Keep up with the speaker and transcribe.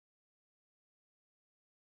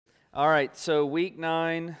All right, so week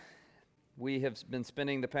 9, we have been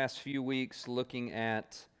spending the past few weeks looking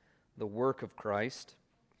at the work of Christ.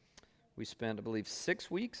 We spent, I believe, 6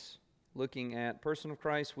 weeks looking at person of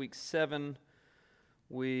Christ. Week 7,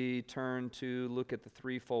 we turned to look at the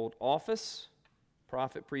threefold office,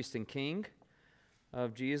 prophet, priest, and king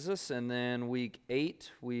of Jesus. And then week 8,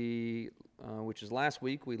 which is last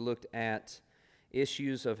week, we looked at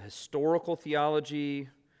issues of historical theology.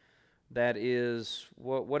 That is,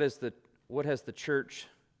 what has the church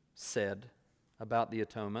said about the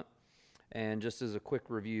atonement? And just as a quick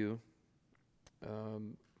review,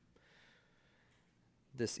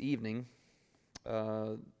 this evening,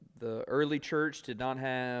 the early church did not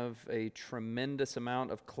have a tremendous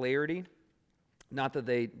amount of clarity. Not that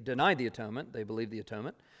they denied the atonement, they believed the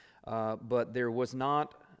atonement, but there was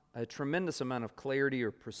not a tremendous amount of clarity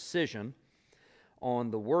or precision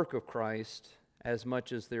on the work of Christ as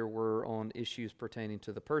much as there were on issues pertaining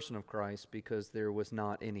to the person of Christ, because there was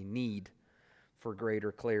not any need for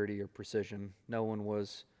greater clarity or precision. No one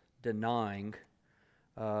was denying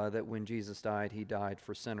that when Jesus died, he died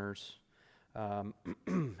for sinners. And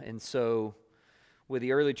so, with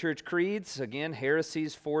the early church creeds, again,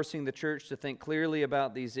 heresies forcing the church to think clearly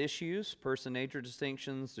about these issues, person-nature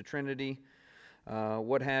distinctions, the Trinity,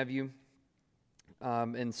 what have you.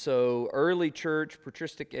 And so early church,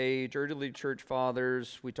 patristic age, early church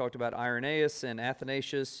fathers, we talked about Irenaeus and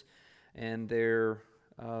Athanasius and their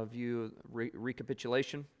view,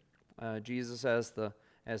 recapitulation. Jesus as the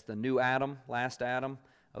new Adam, last Adam,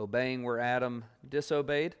 obeying where Adam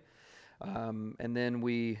disobeyed. And then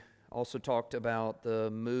we also talked about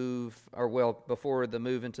before the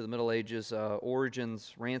move into the Middle Ages,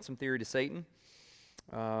 Origen's ransom theory to Satan,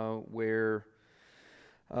 where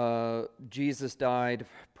Jesus died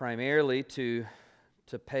primarily to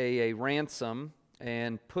pay a ransom,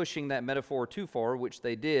 and pushing that metaphor too far, which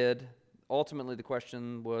they did. Ultimately, the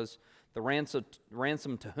question was the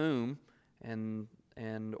ransom to whom, and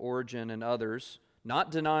Origen and others,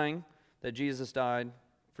 not denying that Jesus died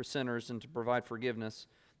for sinners and to provide forgiveness.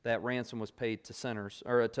 That ransom was paid to sinners,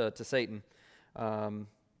 or to Satan.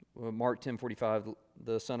 Mark 10:45,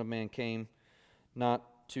 the Son of Man came not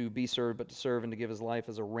to be served, but to serve and to give his life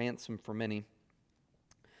as a ransom for many.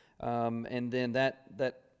 And then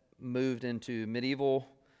that moved into medieval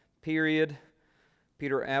period.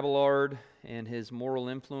 Peter Abelard and his moral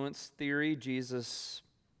influence theory. Jesus,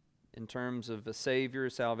 in terms of a Savior,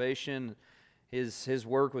 salvation, his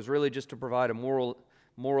work was really just to provide a moral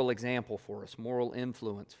example for us, moral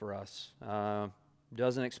influence for us.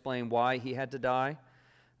 Doesn't explain why he had to die.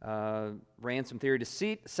 Ransom theory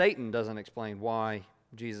to Satan doesn't explain why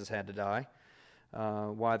Jesus had to die,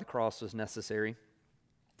 why the cross was necessary.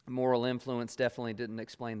 Moral influence definitely didn't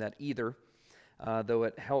explain that either, though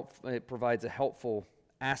it provides a helpful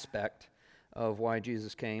aspect of why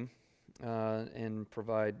Jesus came and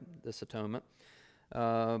provide this atonement.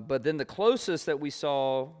 But then the closest that we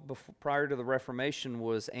saw prior to the Reformation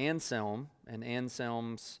was Anselm and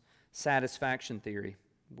Anselm's satisfaction theory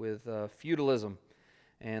with feudalism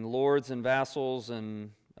and lords and vassals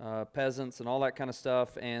and peasants and all that kind of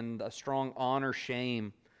stuff, and a strong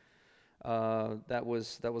honor-shame that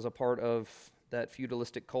was a part of that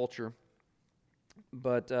feudalistic culture.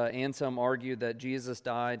 But Anselm argued that Jesus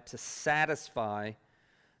died to satisfy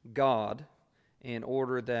God in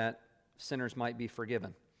order that sinners might be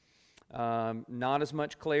forgiven. Not as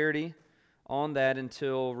much clarity on that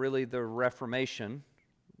until really the Reformation,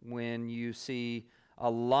 when you see a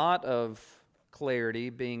lot of clarity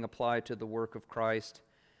being applied to the work of Christ,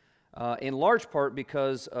 in large part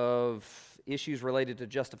because of issues related to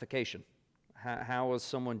justification. How is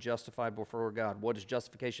someone justified before God? What does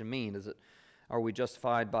justification mean? Are we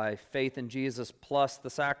justified by faith in Jesus plus the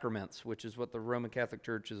sacraments, which is what the Roman Catholic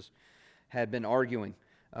Church had been arguing?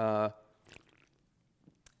 Roman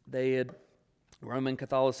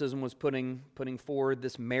Catholicism was putting forward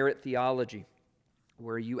this merit theology,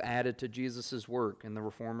 where you added to Jesus' work, and the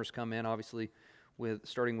Reformers come in, obviously,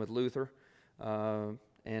 starting with Luther,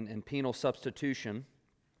 and penal substitution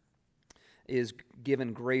is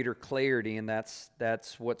given greater clarity, and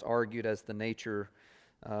that's what's argued as the nature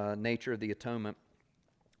of the atonement.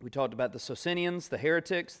 We talked about the Socinians, the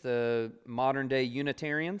heretics, the modern-day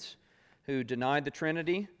Unitarians, who denied the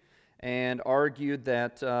Trinity and argued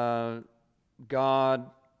that the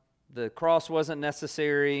cross wasn't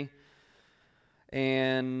necessary,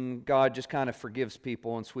 and God just kind of forgives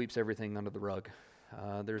people and sweeps everything under the rug.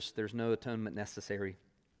 There's no atonement necessary.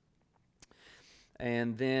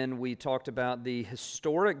 And then we talked about the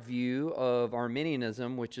historic view of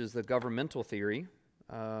Arminianism, which is the governmental theory,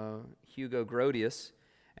 Hugo Grotius,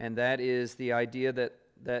 and that is the idea that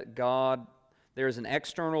that God, there is an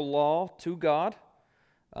external law to God,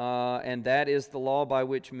 and that is the law by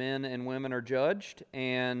which men and women are judged.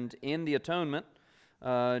 And in the atonement,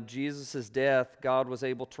 Jesus' death, God was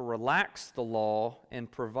able to relax the law and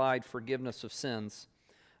provide forgiveness of sins.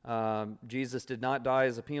 Jesus did not die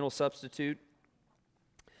as a penal substitute,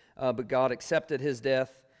 but God accepted his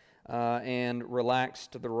death and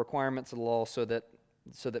relaxed the requirements of the law so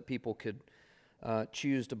that people could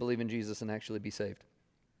choose to believe in Jesus and actually be saved.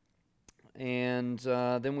 And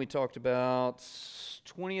then we talked about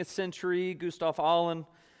 20th century Gustav Ahlin,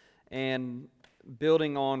 and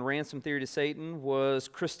building on ransom theory to Satan was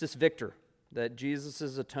Christus Victor, that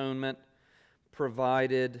Jesus' atonement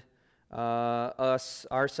provided us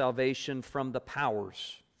our salvation from the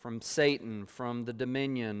powers, from Satan, from the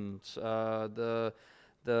dominions, the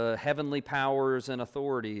heavenly powers and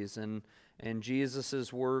authorities, and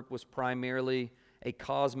Jesus' work was primarily a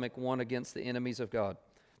cosmic one against the enemies of God.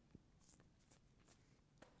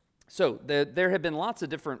 So there have been lots of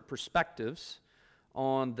different perspectives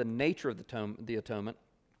on the nature of the atonement.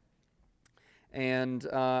 And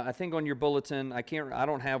I think on your bulletin, I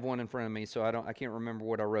don't have one in front of me, so I can't remember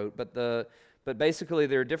what I wrote. But basically,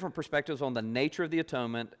 there are different perspectives on the nature of the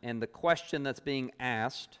atonement, and the question that's being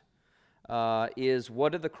asked is,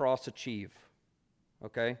 what did the cross achieve?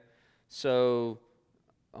 Okay, so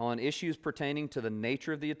on issues pertaining to the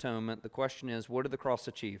nature of the atonement, the question is, what did the cross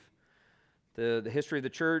achieve? The history of the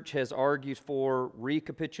church has argued for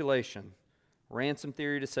recapitulation, ransom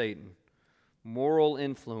theory to Satan, moral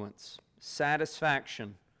influence,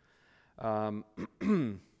 satisfaction,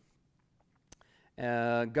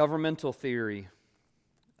 governmental theory,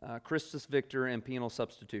 Christus Victor, and penal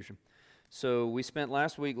substitution. So we spent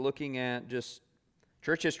last week looking at just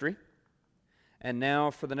church history, and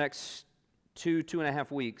now for the next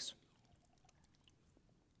 2.5 weeks,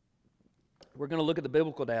 we're going to look at the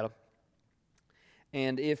biblical data.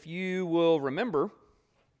 And if you will remember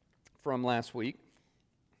from last week,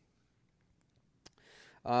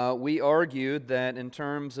 we argued that in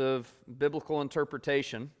terms of biblical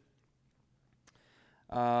interpretation,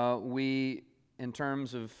 in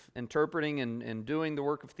terms of interpreting and doing the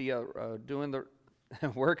work of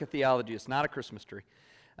work of theology, it's not a Christmas tree.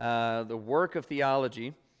 The work of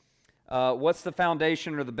theology, what's the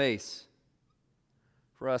foundation or the base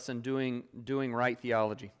for us in doing right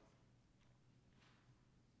theology?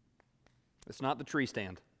 It's not the tree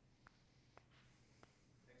stand.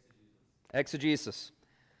 Exegesis.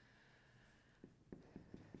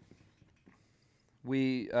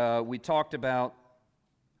 We talked about,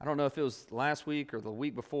 I don't know if it was last week or the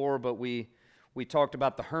week before, but we talked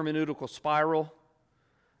about the hermeneutical spiral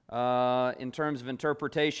in terms of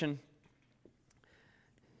interpretation.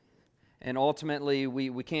 And ultimately,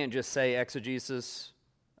 we can't just say exegesis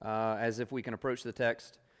as if we can approach the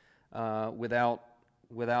text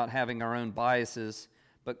without having our own biases,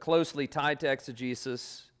 but closely tied to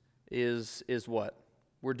exegesis is what?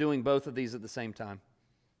 We're doing both of these at the same time.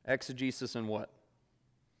 Exegesis and what?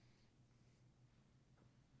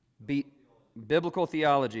 Biblical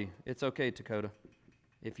theology. It's okay, Dakota.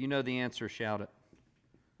 If you know the answer, shout it.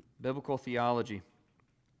 Biblical theology.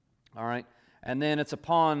 All right? And then it's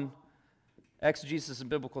upon exegesis and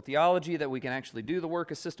biblical theology that we can actually do the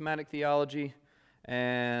work of systematic theology.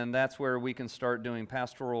 And that's where we can start doing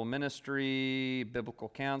pastoral ministry, biblical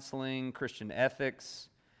counseling, Christian ethics,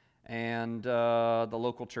 and the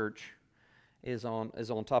local church is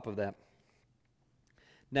on top of that.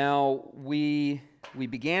 Now, we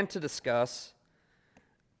began to discuss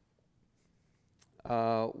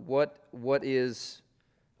what is,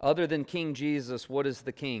 other than King Jesus, what is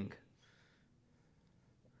the king?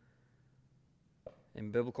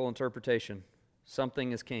 In biblical interpretation,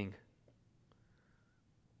 something is king.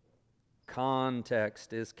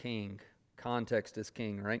 Context is king. Context is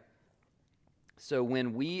king, right? So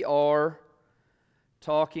when we are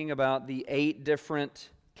talking about the 8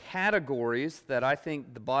 different categories that I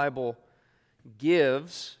think the Bible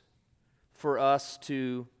gives for us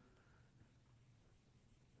to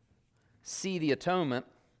see the atonement,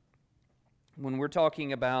 when we're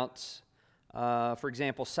talking about, for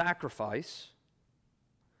example, sacrifice,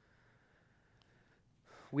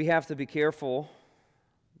 we have to be careful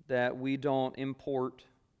that we don't import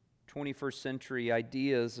 21st century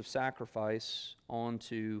ideas of sacrifice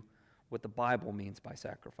onto what the Bible means by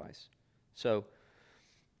sacrifice. So,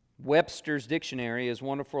 Webster's dictionary, as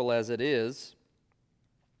wonderful as it is,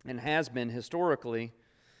 and has been historically,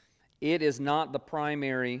 it is not the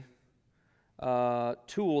primary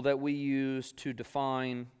tool that we use to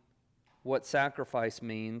define what sacrifice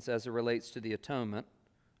means as it relates to the atonement.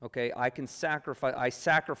 Okay, I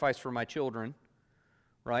sacrifice for my children,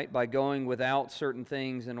 right? By going without certain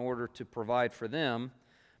things in order to provide for them.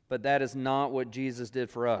 But that is not what Jesus did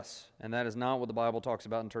for us. And that is not what the Bible talks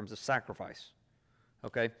about in terms of sacrifice.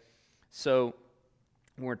 Okay? So,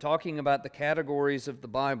 when we're talking about the categories of the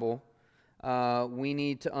Bible, we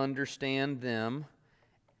need to understand them,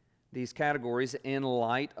 these categories, in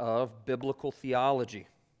light of biblical theology.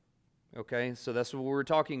 Okay? So that's what we're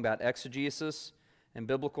talking about. Exegesis and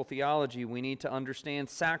biblical theology. We need to understand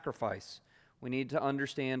sacrifice. We need to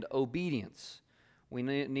understand obedience. We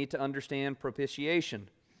need to understand propitiation.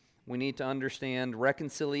 We need to understand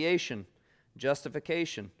reconciliation,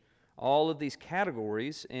 justification, all of these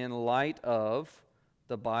categories in light of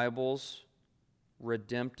the Bible's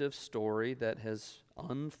redemptive story that has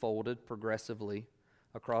unfolded progressively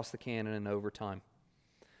across the canon and over time.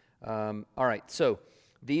 All right, so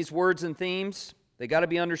these words and themes, they got to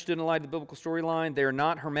be understood in light of the biblical storyline. They're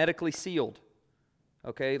not hermetically sealed,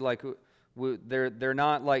 okay? Like they're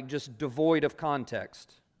not like just devoid of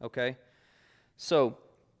context, okay? So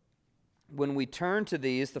when we turn to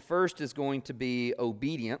these, the first is going to be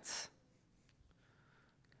obedience.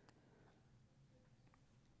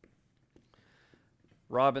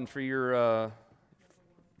 Robin, for your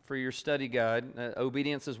study guide,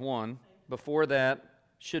 obedience is one. Before that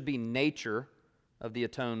should be nature of the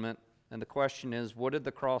atonement, and the question is, what did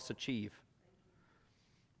the cross achieve?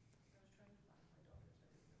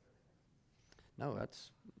 No,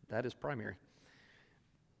 that is primary.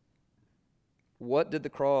 What did the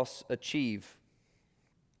cross achieve?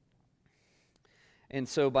 And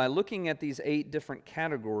so by looking at these 8 different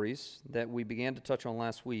categories that we began to touch on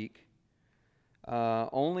last week,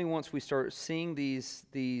 only once we start seeing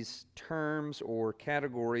these terms or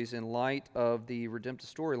categories in light of the redemptive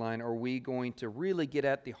storyline are we going to really get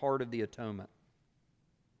at the heart of the atonement.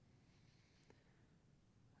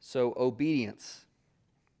 So obedience.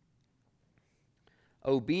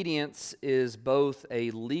 Obedience is both a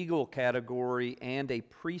legal category and a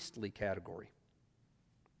priestly category.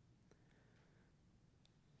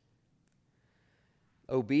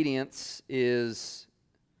 Obedience is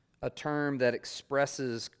a term that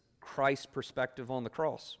expresses Christ's perspective on the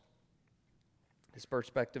cross, his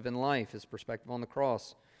perspective in life, his perspective on the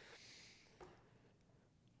cross.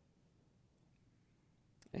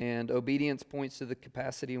 And obedience points to the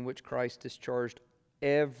capacity in which Christ discharged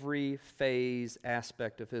every phase,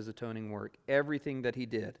 aspect of his atoning work. Everything that he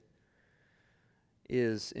did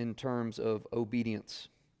is in terms of obedience.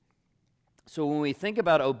 So when we think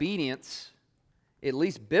about obedience, at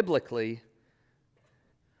least biblically,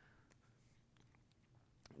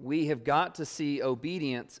 we have got to see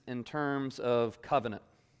obedience in terms of covenant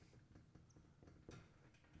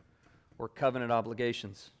or covenant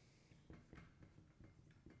obligations.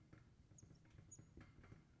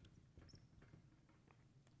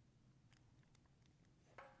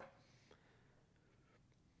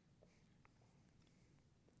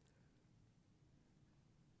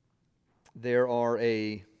 There are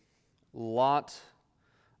a lot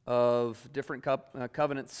of different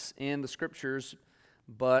covenants in the Scriptures,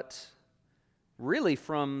 but really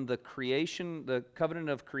from the creation, the covenant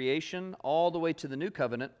of creation, all the way to the new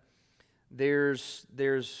covenant, there's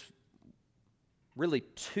really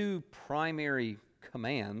 2 primary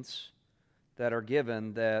commands that are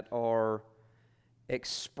given that are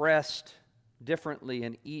expressed differently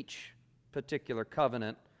in each particular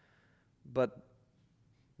covenant, but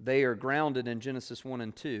they are grounded in Genesis 1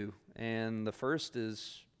 and 2. And the first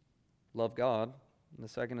is love God, and the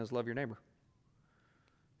second is love your neighbor.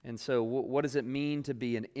 And so what does it mean to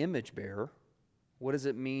be an image bearer? What does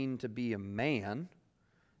it mean to be a man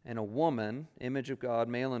and a woman, image of God,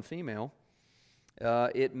 male and female?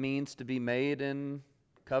 It means to be made in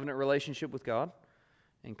covenant relationship with God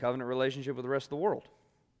and covenant relationship with the rest of the world.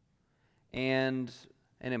 And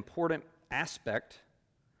an important aspect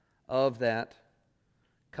of that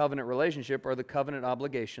covenant relationship are the covenant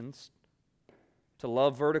obligations to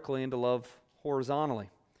love vertically and to love horizontally.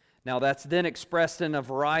 Now that's then expressed in a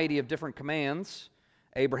variety of different commands.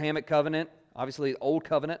 Abrahamic covenant, obviously Old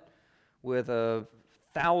Covenant with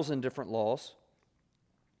 1,000 different laws.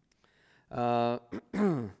 But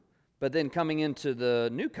then coming into the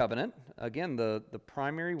New Covenant, again, the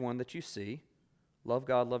primary one that you see, love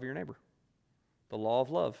God, love your neighbor. The law of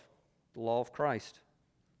love, the law of Christ.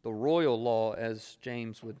 The royal law, as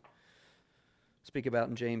James would speak about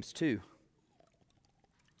in James 2.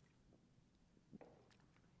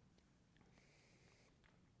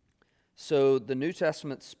 So the New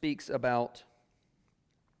Testament speaks about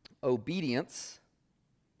obedience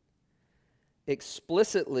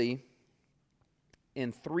explicitly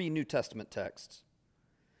in 3 New Testament texts.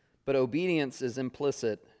 But obedience is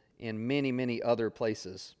implicit in many, many other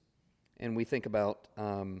places. And we think about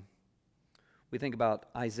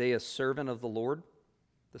Isaiah's servant of the Lord,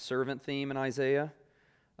 the servant theme in Isaiah,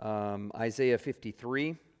 Isaiah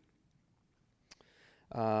 53.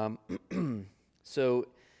 So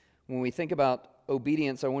when we think about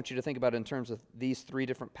obedience, I want you to think about it in terms of these three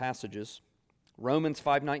different passages. Romans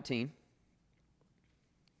 5:19,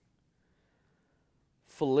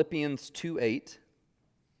 Philippians 2:8,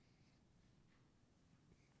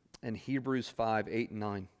 and Hebrews 5:8 and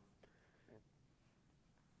 9.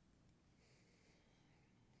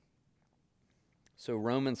 So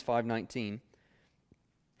Romans 5:19,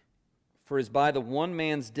 for as by the one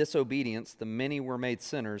man's disobedience the many were made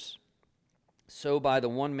sinners, so by the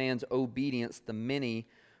one man's obedience the many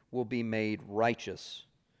will be made righteous.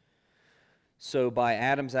 So by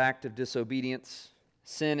Adam's act of disobedience,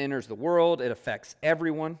 sin enters the world. It affects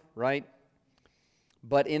everyone, right?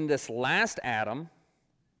 But in this last Adam,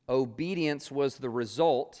 obedience was the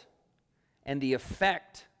result, and the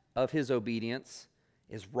effect of his obedience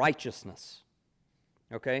is righteousness.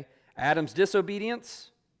 Okay? Adam's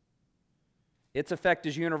disobedience, its effect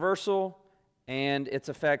is universal, and its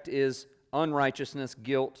effect is unrighteousness,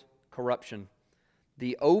 guilt, corruption.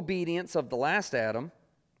 The obedience of the last Adam,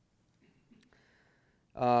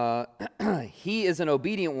 he is an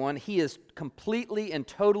obedient one. He is completely and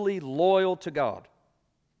totally loyal to God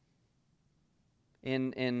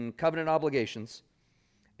in covenant obligations,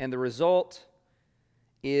 and the result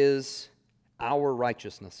is our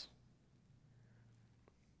righteousness.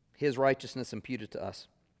 His righteousness imputed to us.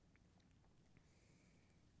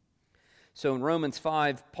 So in Romans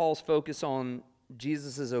 5, Paul's focus on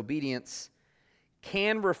Jesus' obedience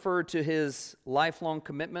can refer to his lifelong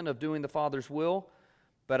commitment of doing the Father's will,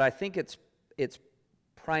 but I think it's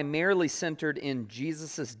primarily centered in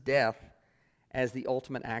Jesus' death as the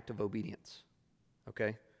ultimate act of obedience.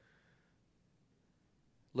 Okay?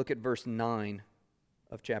 Look at verse 9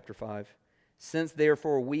 of chapter 5. Since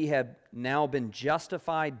therefore we have now been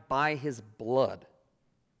justified by his blood,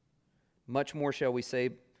 much more shall we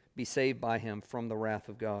be saved by him from the wrath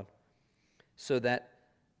of God. So that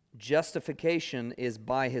justification is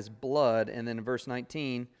by his blood, and then in verse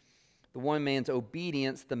 19, the one man's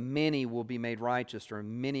obedience, the many will be made righteous, or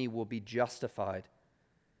many will be justified.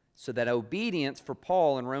 So that obedience for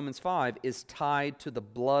Paul in Romans 5 is tied to the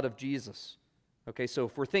blood of Jesus. Okay, so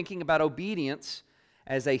if we're thinking about obedience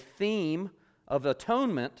as a theme of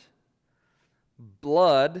atonement,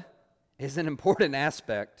 blood is an important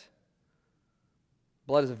aspect.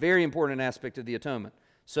 Blood is a very important aspect of the atonement.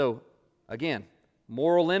 So, again,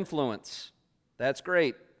 moral influence, that's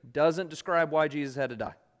great. Doesn't describe why Jesus had to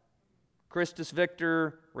die. Christus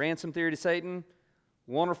Victor, ransom theory to Satan,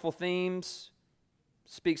 wonderful themes,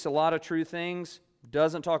 speaks a lot of true things,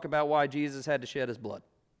 doesn't talk about why Jesus had to shed his blood.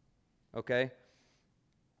 Okay?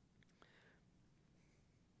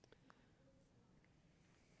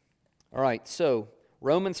 All right, so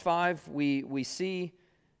Romans 5, we see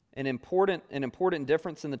an important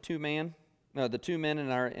difference in the two men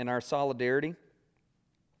in our solidarity.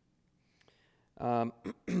 Our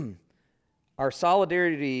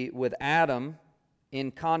solidarity with Adam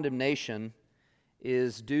in condemnation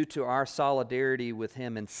is due to our solidarity with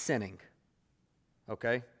him in sinning.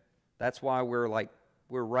 Okay? That's why we're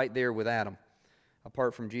right there with Adam,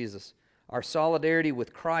 apart from Jesus. Our solidarity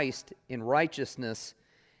with Christ in righteousness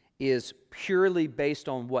is purely based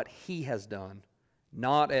on what he has done,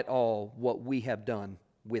 not at all what we have done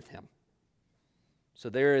with him.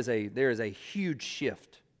 So there is a huge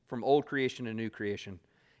shift from old creation to new creation.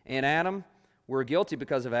 And Adam, we're guilty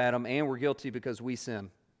because of Adam, and we're guilty because we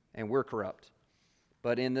sin, and we're corrupt.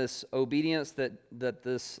 But in this obedience that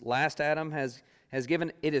this last Adam has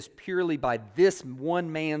given, it is purely by this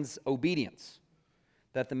one man's obedience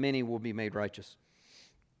that the many will be made righteous.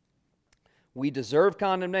 We deserve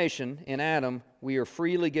condemnation in Adam. We are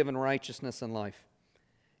freely given righteousness and life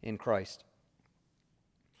in Christ.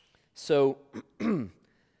 So, I'm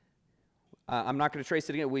not going to trace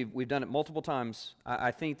it again. We've done it multiple times.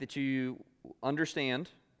 I think that you understand,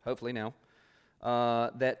 hopefully now,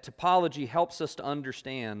 that topology helps us to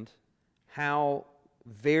understand how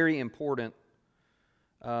very important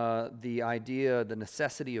the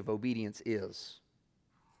necessity of obedience is.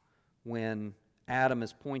 When Adam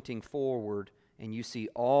is pointing forward and you see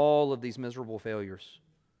all of these miserable failures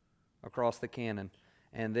across the canon,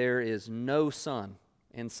 and there is no son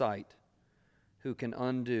in sight who can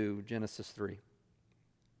undo Genesis 3.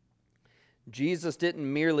 Jesus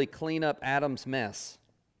didn't merely clean up Adam's mess.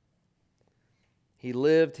 He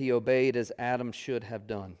lived, he obeyed as Adam should have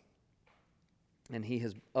done. And he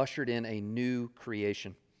has ushered in a new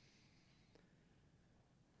creation.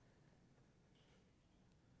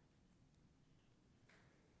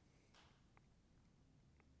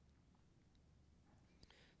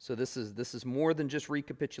 So this is more than just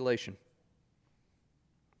recapitulation.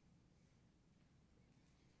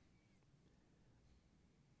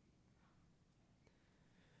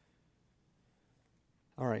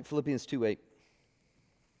 All right, Philippians 2:8.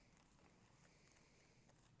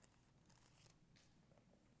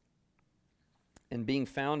 And being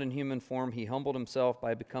found in human form, he humbled himself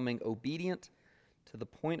by becoming obedient to the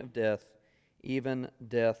point of death, even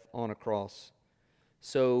death on a cross.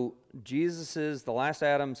 So Jesus' the last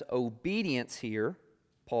Adam's obedience here,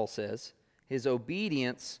 Paul says, his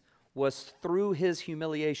obedience was through his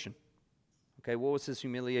humiliation. Okay, what was his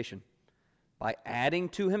humiliation? By adding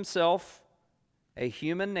to himself a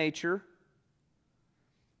human nature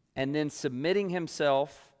and then submitting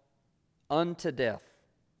himself unto death,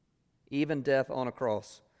 even death on a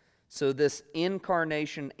cross. So this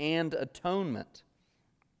incarnation and atonement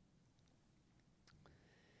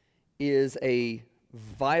is a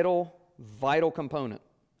vital component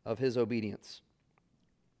of his obedience.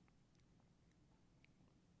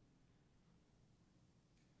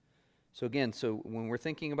 So again, when we're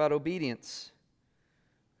thinking about obedience,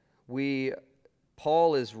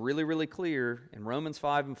 Paul is really clear in Romans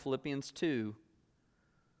 5 and Philippians 2,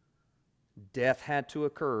 death had to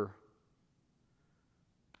occur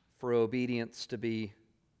for obedience to be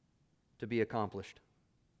accomplished.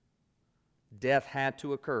 Death had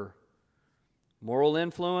to occur. Moral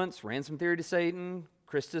influence, ransom theory to Satan,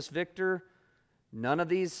 Christus Victor, none of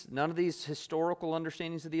these historical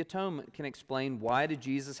understandings of the atonement can explain why did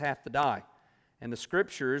Jesus have to die. And the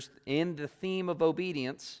scriptures, in the theme of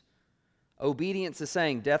obedience is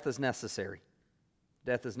saying death is necessary.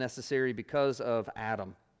 Death is necessary because of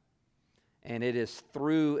Adam. And it is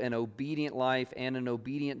through an obedient life and an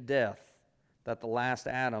obedient death that the last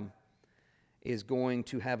Adam is going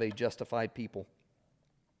to have a justified people.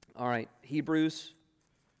 All right, Hebrews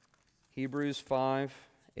 5,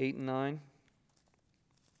 8 and 9.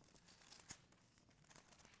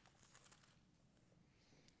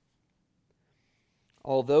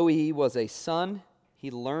 Although he was a son,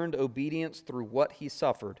 he learned obedience through what he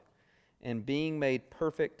suffered, and being made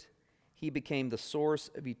perfect, he became the source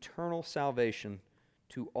of eternal salvation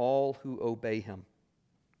to all who obey him.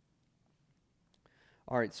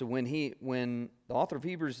 All right, so when the author of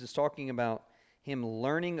Hebrews is talking about him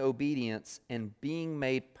learning obedience and being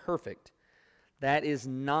made perfect, that is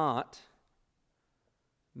not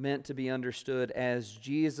meant to be understood as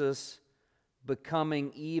Jesus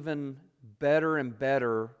becoming even better and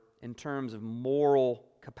better in terms of moral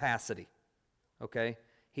capacity. Okay?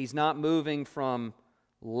 He's not moving from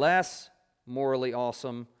less morally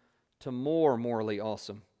awesome to more morally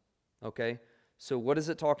awesome. Okay? So what is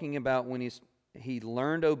it talking about when he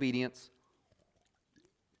learned obedience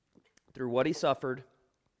through what he suffered,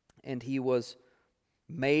 and he was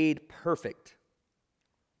made perfect?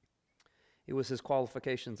 It was his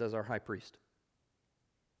qualifications as our high priest.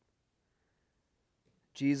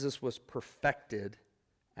 Jesus was perfected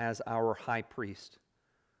as our high priest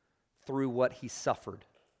through what he suffered.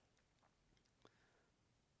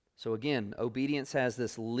 So again, obedience has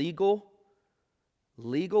this legal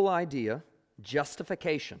idea,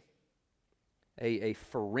 justification, a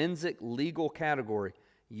forensic legal category.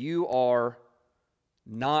 You are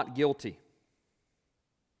not guilty.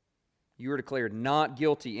 You are declared not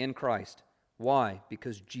guilty in Christ. Why?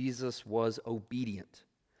 Because Jesus was obedient.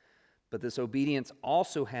 But this obedience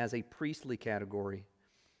also has a priestly category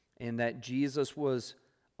in that Jesus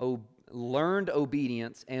learned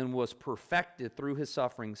obedience and was perfected through his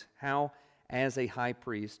sufferings. How? As a high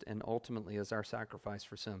priest and ultimately as our sacrifice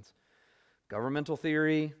for sins. Governmental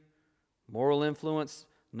theory, moral influence,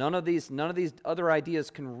 none of these other ideas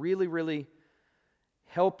can really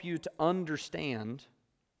help you to understand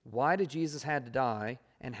why did Jesus had to die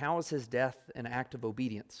and how is his death an act of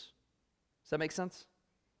obedience. Does that make sense?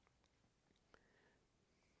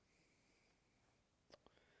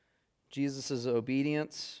 Jesus'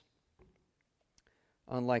 obedience,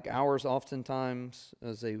 unlike ours, oftentimes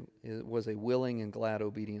was a willing and glad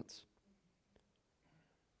obedience.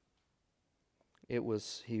 It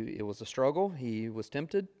was a struggle. He was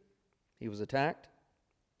tempted. He was attacked.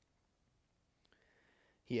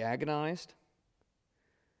 He agonized.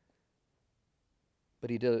 But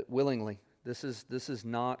he did it willingly. This is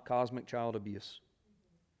not cosmic child abuse.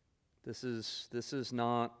 This is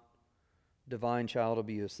not divine child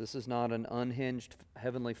abuse. This is not an unhinged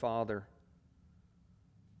heavenly Father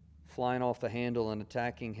flying off the handle and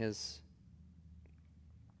attacking his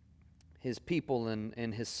people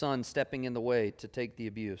and his son stepping in the way to take the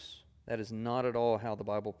abuse. That is not at all how the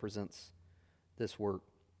Bible presents this work.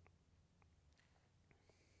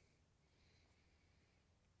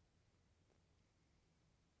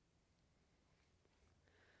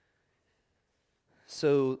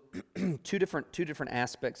 So, two different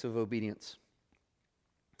aspects of obedience.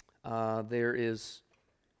 There is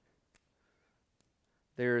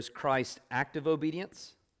Christ's active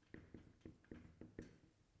obedience,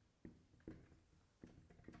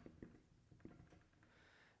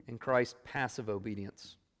 and Christ's passive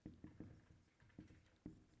obedience.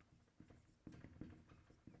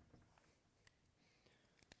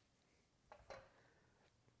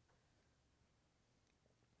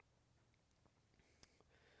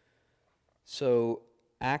 So,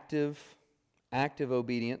 active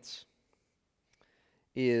obedience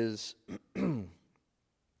is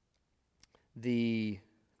the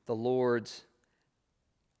Lord's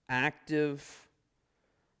active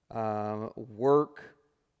work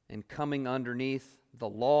in coming underneath the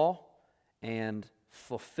law and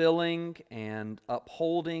fulfilling and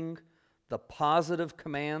upholding the positive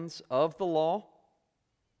commands of the law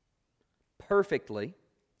perfectly.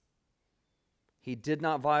 He did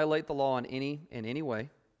not violate the law in any way.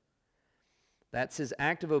 That's his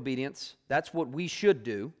active obedience. That's what we should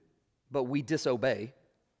do, but we disobey.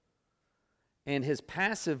 And his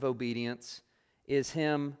passive obedience is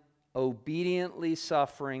him obediently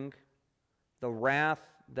suffering the wrath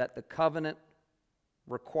that the covenant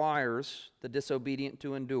requires the disobedient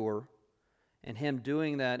to endure, and him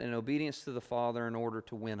doing that in obedience to the Father in order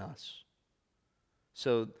to win us.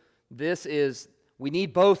 So we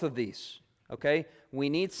need both of these, okay? We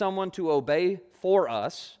need someone to obey for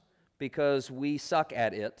us because we suck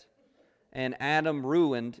at it, and Adam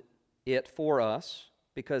ruined it for us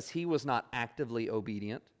because he was not actively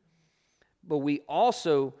obedient. But we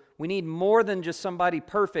need more than just somebody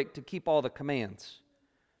perfect to keep all the commands.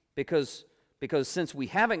 Because since we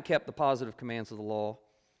haven't kept the positive commands of the law,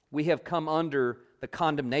 we have come under the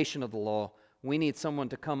condemnation of the law. We need someone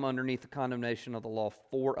to come underneath the condemnation of the law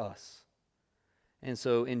for us. And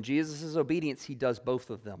so in Jesus' obedience, he does both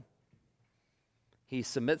of them. He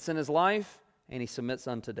submits in his life, and he submits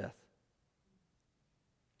unto death.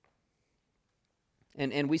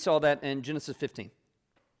 And we saw that in Genesis 15.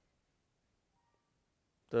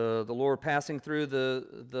 The Lord passing through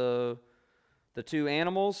the two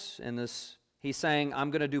animals, and he's saying,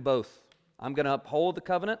 I'm going to do both. I'm going to uphold the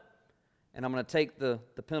covenant, and I'm going to take the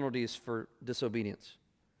penalties for disobedience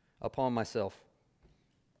upon myself.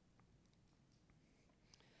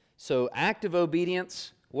 So active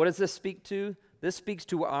obedience, what does this speak to? This speaks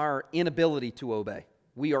to our inability to obey.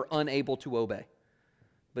 We are unable to obey,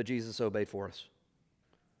 but Jesus obeyed for us.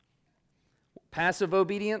 Passive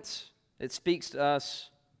obedience, it speaks to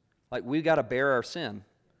us like we got to bear our sin,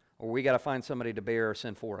 or we got to find somebody to bear our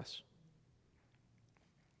sin for us.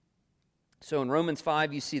 So in Romans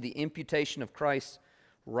 5, you see the imputation of Christ's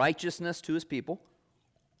righteousness to his people.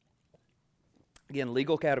 Again,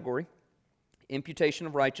 legal category. Imputation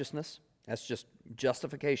of righteousness. That's just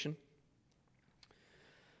justification.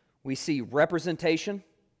 We see representation.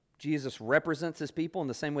 Jesus represents his people in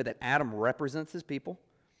the same way that Adam represents his people.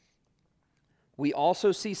 We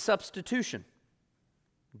also see substitution.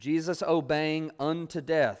 Jesus obeying unto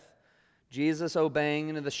death. Jesus obeying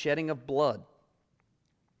into the shedding of blood.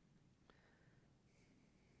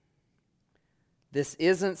 This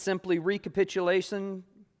isn't simply recapitulation,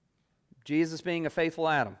 Jesus being a faithful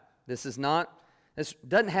Adam. This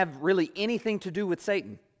doesn't have really anything to do with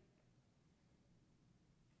Satan.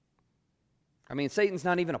 I mean, Satan's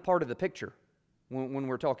not even a part of the picture when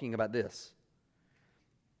we're talking about this.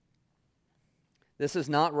 This is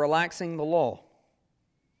not relaxing the law.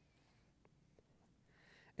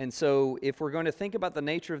 And so if we're going to think about the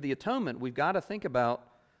nature of the atonement, we've got to think about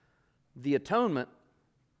the atonement,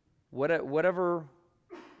 whatever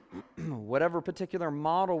particular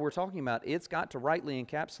model we're talking about, it's got to rightly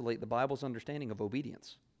encapsulate the Bible's understanding of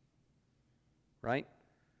obedience. Right?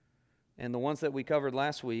 And the ones that we covered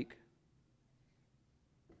last week,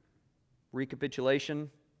 recapitulation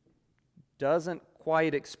doesn't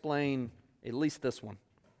quite explain at least this one.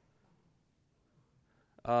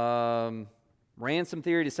 Ransom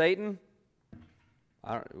theory to Satan,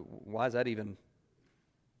 why is that even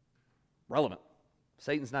relevant?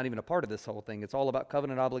 Satan's not even a part of this whole thing. It's all about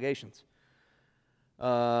covenant obligations.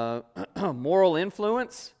 Moral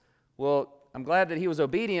influence, well, I'm glad that he was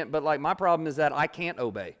obedient, but my problem is that I can't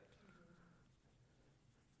obey.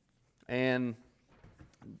 And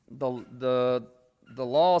the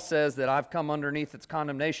law says that I've come underneath its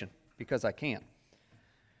condemnation because I can't.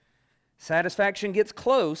 Satisfaction gets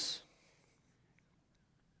close.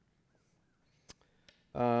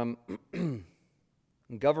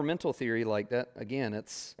 Governmental theory like that, again,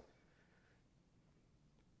 it's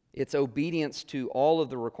obedience to all of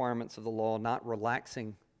the requirements of the law, not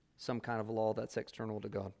relaxing some kind of law that's external to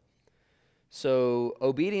God. So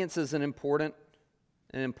obedience is an important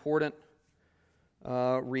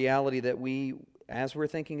reality that we, as we're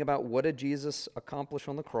thinking about what did Jesus accomplish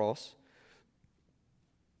on the cross,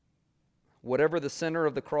 whatever the center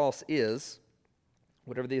of the cross is,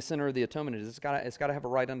 whatever the center of the atonement is, it's got to have a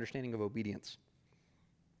right understanding of obedience.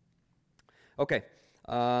 Okay,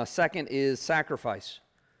 second is sacrifice.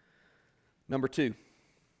 Number 2.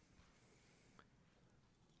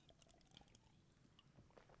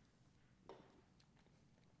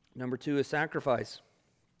 Number 2 is sacrifice.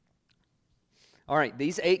 All right,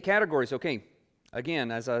 these 8 categories, okay,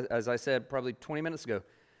 again, as I said probably 20 minutes ago,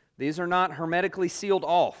 these are not hermetically sealed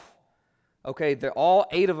off. Okay, all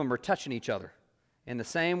 8 of them are touching each other. In the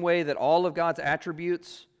same way that all of God's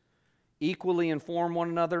attributes equally inform one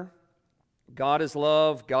another, God is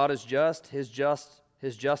love, God is just, His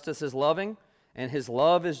justice is loving, and His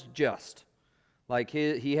love is just. Like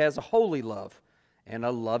He has a holy love and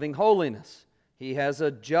a loving holiness. He has a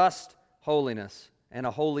just holiness and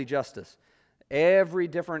a holy justice. Every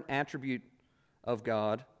different attribute of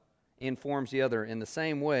God informs the other. In the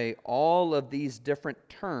same way, all of these different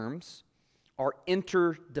terms are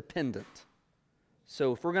interdependent.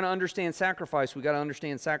 So if we're going to understand sacrifice, we've got to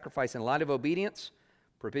understand sacrifice in light of obedience,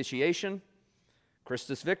 propitiation,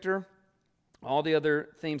 Christus Victor, all the other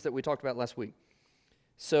themes that we talked about last week.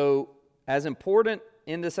 So as important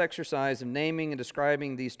in this exercise of naming and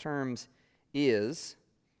describing these terms is,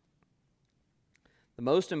 the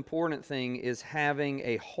most important thing is having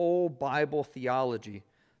a whole Bible theology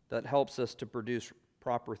that helps us to produce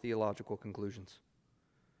proper theological conclusions.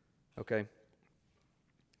 Okay?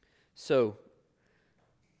 So,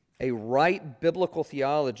 a right biblical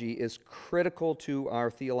theology is critical to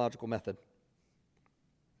our theological method.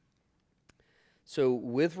 So,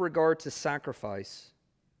 with regard to sacrifice,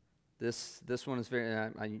 this one is very,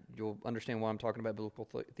 you'll understand why I'm talking about biblical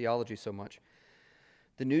theology so much.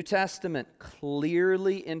 The New Testament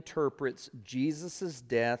clearly interprets Jesus'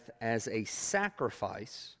 death as a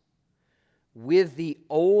sacrifice, with the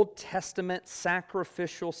Old Testament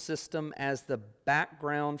sacrificial system as the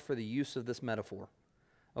background for the use of this metaphor.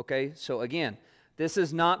 Okay, so again, this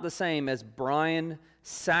is not the same as Brian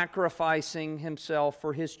sacrificing himself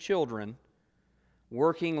for his children,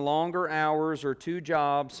 working longer hours or 2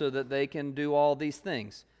 jobs so that they can do all these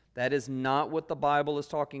things. That is not what the Bible is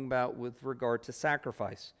talking about with regard to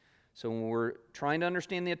sacrifice. So when we're trying to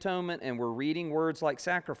understand the atonement and we're reading words like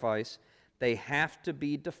sacrifice, they have to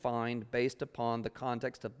be defined based upon the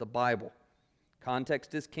context of the Bible.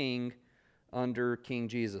 Context is king under King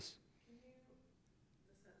Jesus.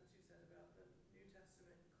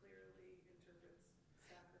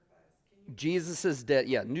 Jesus' death,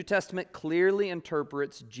 New Testament clearly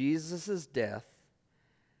interprets Jesus' death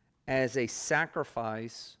as a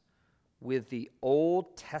sacrifice with the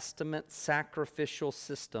Old Testament sacrificial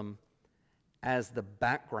system as the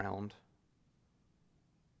background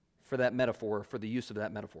for that metaphor, for the use of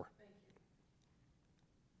that metaphor.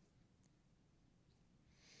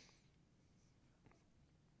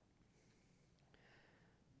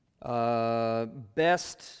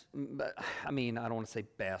 Best, I don't want to say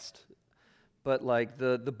best, but like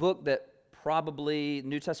the book that probably,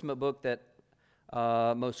 New Testament book that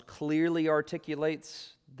most clearly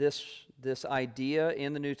articulates this idea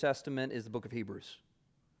in the New Testament is the book of Hebrews,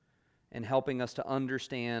 and helping us to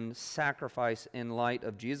understand sacrifice in light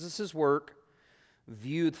of Jesus' work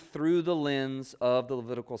viewed through the lens of the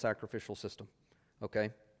Levitical sacrificial system.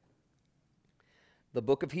 Okay? The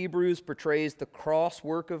book of Hebrews portrays the cross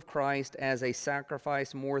work of Christ as a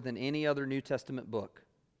sacrifice more than any other New Testament book.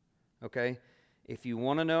 Okay? If you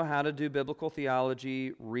want to know how to do biblical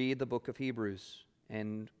theology, read the book of Hebrews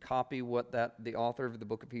and copy what the author of the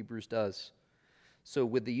book of Hebrews does. So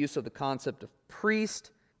with the use of the concept of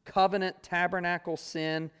priest, covenant, tabernacle,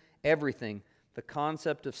 sin, everything, the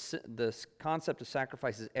concept of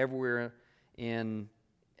sacrifice is everywhere in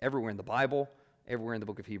the Bible, everywhere in the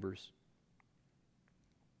book of Hebrews.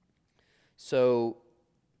 So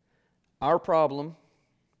our problem,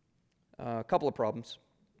 a couple of problems,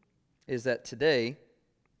 is that today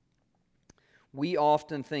we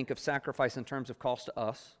often think of sacrifice in terms of cost to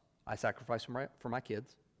us. I sacrifice for my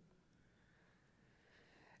kids.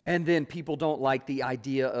 And then people don't like the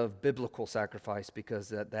idea of biblical sacrifice because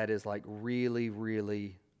that is like really,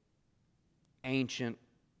 really ancient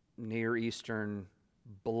Near Eastern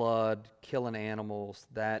blood, killing animals.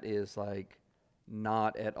 That is like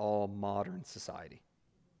not at all modern society.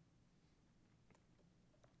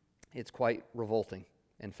 It's quite revolting,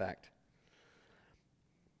 in fact.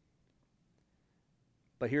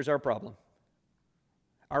 But here's our problem.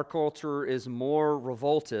 Our culture is more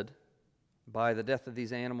revolted by the death of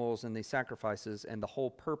these animals and these sacrifices, and the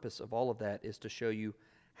whole purpose of all of that is to show you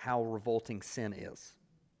how revolting sin is.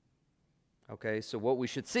 Okay, so what we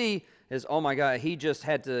should see is, oh my God, he just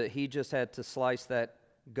had to slice that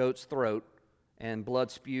goat's throat, and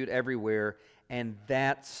blood spewed everywhere, and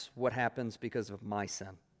that's what happens because of my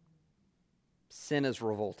sin. Sin is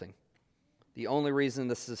revolting. The only reason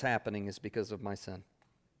this is happening is because of my sin.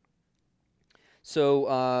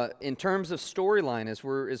 So, in terms of storyline, as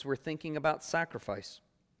we're thinking about sacrifice,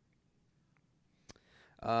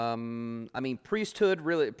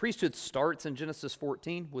 priesthood starts in Genesis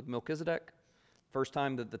 14 with Melchizedek. First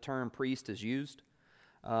time that the term priest is used.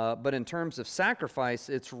 But in terms of sacrifice,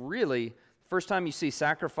 it's really first time you see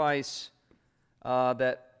sacrifice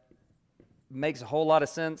that makes a whole lot of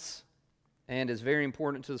sense and is very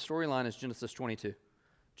important to the storyline is Genesis 22.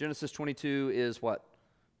 Genesis 22 is what?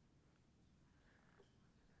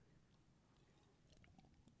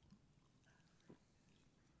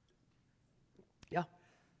 Yeah.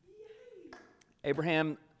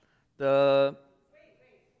 Abraham,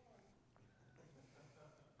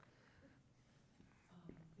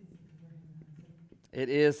 it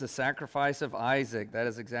is the sacrifice of Isaac. That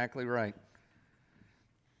is exactly right.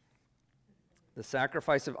 The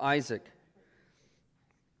sacrifice of Isaac.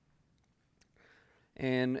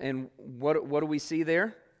 And what do we see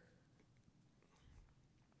there?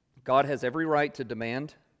 God has every right to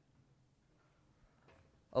demand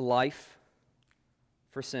a life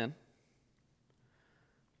for sin.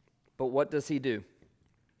 But what does he do?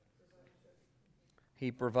 He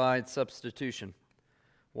provides substitution.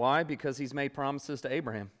 Why? Because he's made promises to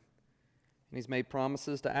Abraham. And he's made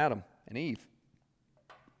promises to Adam and Eve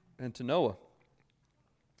and to Noah.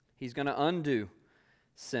 He's going to undo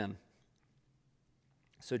sin.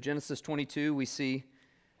 So Genesis 22, we see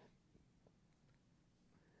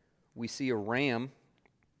a ram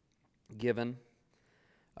given,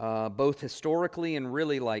 both historically and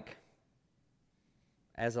really like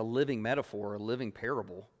as a living metaphor, a living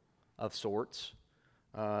parable of sorts.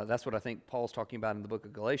 That's what I think Paul's talking about in the book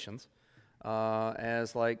of Galatians,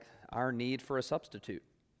 as like our need for a substitute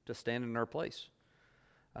to stand in our place.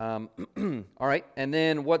 All right, and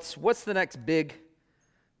then what's the next big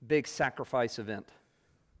sacrifice event?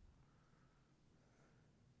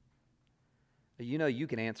 You know you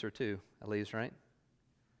can answer too, Elise, right?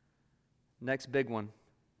 Next big one.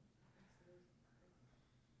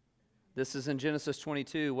 This is in Genesis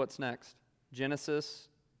 22. What's next? Genesis?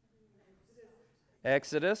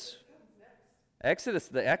 Exodus? Exodus.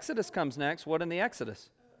 The Exodus comes next. What in the Exodus?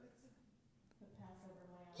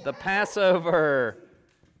 The Passover.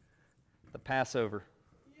 The Passover.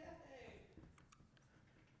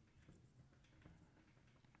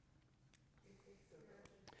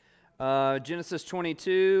 Genesis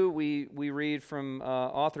 22, we read from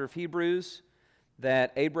author of Hebrews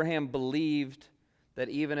that Abraham believed that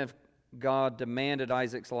even if God demanded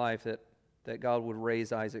Isaac's life, that God would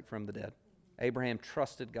raise Isaac from the dead. Abraham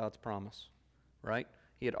trusted God's promise, right?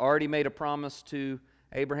 He had already made a promise to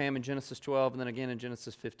Abraham in Genesis 12 and then again in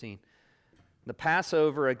Genesis 15. The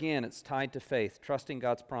Passover, again, it's tied to faith, trusting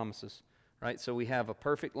God's promises, right? So we have a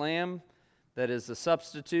perfect lamb that is the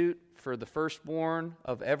substitute for the firstborn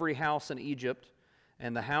of every house in Egypt,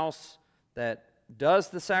 and the house that does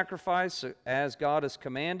the sacrifice as God has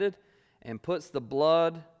commanded and puts the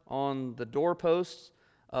blood on the doorposts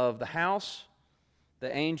of the house.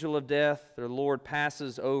 The angel of death, the Lord,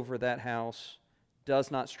 passes over that house,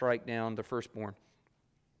 does not strike down the firstborn.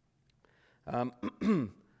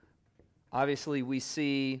 Obviously, we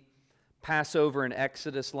see Passover and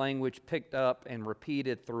Exodus language picked up and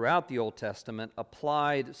repeated throughout the Old Testament,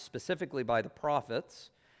 applied specifically by the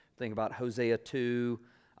prophets. Think about Hosea 2,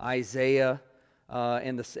 Isaiah,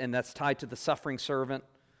 and that's tied to the suffering servant.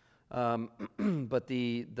 But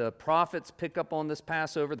the prophets pick up on this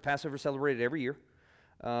Passover. The Passover is celebrated every year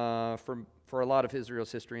for a lot of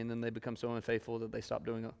Israel's history, and then they become so unfaithful that they stop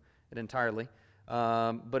doing it entirely.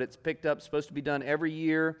 But it's picked up, supposed to be done every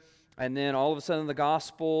year. And then all of a sudden, the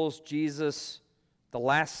Gospels, Jesus, the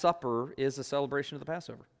Last Supper is a celebration of the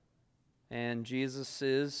Passover. And Jesus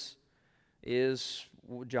is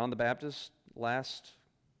John the Baptist, last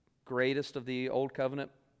greatest of the Old Covenant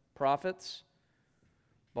prophets.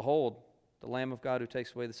 Behold, the Lamb of God who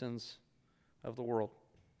takes away the sins of the world.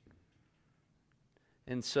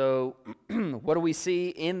 And so, what do we see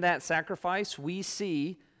in that sacrifice? We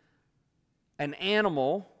see an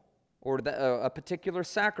animal or a particular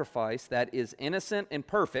sacrifice that is innocent and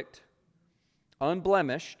perfect,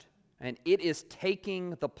 unblemished, and it is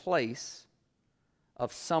taking the place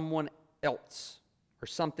of someone else or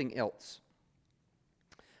something else.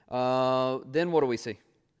 Then what do we see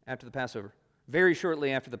after the Passover? very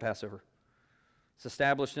shortly after the Passover. It's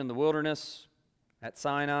established in the wilderness at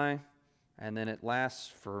Sinai, and then it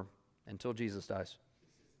lasts until Jesus dies.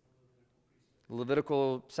 The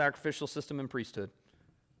Levitical sacrificial system and priesthood.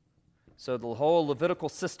 So the whole Levitical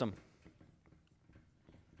system.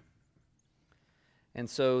 And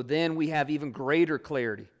so then we have even greater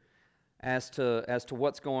clarity as to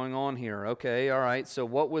what's going on here. Okay, all right, so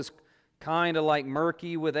what was kind of like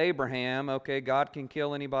murky with Abraham, okay, God can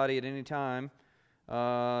kill anybody at any time.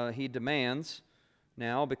 He demands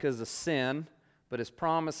now because of sin, but his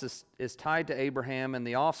promise is tied to Abraham and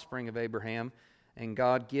the offspring of Abraham, and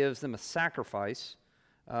God gives them a sacrifice,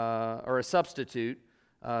 or a substitute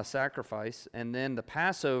sacrifice. And then the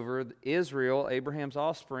Passover, Israel, Abraham's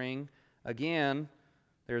offspring, again,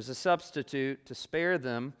 there's a substitute to spare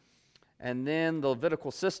them. And then the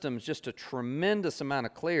Levitical system is just a tremendous amount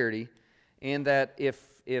of clarity in that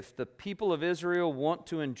if the people of Israel want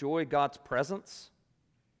to enjoy God's presence,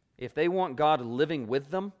 if they want God living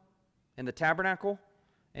with them in the tabernacle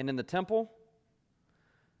and in the temple,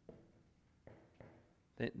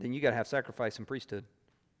 then you got to have sacrifice and priesthood.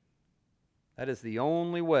 That is the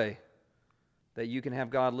only way that you can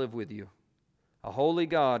have God live with you. A holy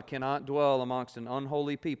God cannot dwell amongst an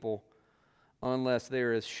unholy people unless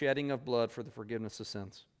there is shedding of blood for the forgiveness of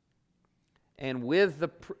sins. And with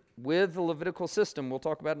the Levitical system, we'll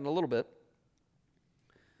talk about it in a little bit,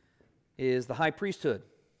 is the high priesthood.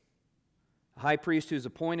 A high priest who's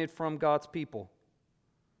appointed from God's people,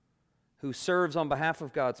 who serves on behalf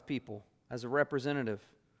of God's people as a representative,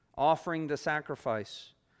 offering the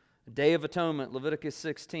sacrifice. Day of Atonement, Leviticus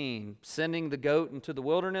 16, sending the goat into the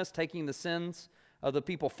wilderness, taking the sins of the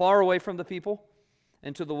people far away from the people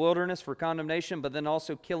into the wilderness for condemnation, but then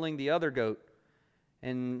also killing the other goat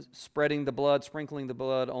and spreading the blood, sprinkling the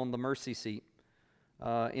blood on the mercy seat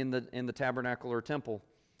in the tabernacle or temple,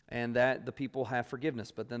 and that the people have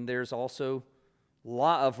forgiveness. But then there's also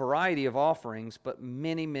a variety of offerings, but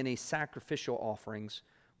many, many sacrificial offerings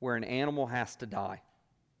where an animal has to die.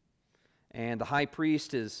 And the high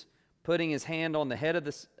priest is putting his hand on the head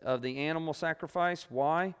of the animal sacrifice.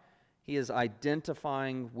 Why? He is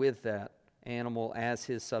identifying with that animal as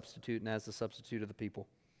his substitute and as the substitute of the people.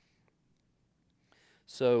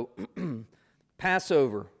 So,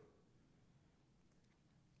 Passover,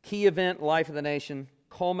 key event, life of the nation,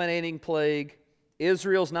 culminating plague.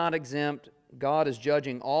 Israel's not exempt. God is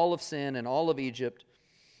judging all of sin and all of Egypt.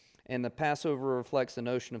 And the Passover reflects the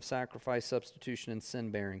notion of sacrifice, substitution, and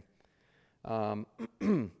sin-bearing.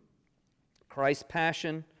 Christ's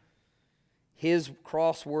passion, his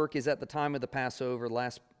cross work is at the time of the Passover.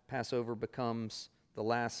 Last Passover becomes the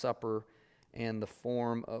Last Supper and the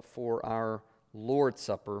form for our Lord's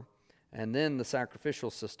Supper. And then the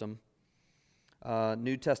sacrificial system.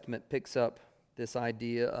 New Testament picks up this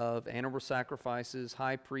idea of animal sacrifices,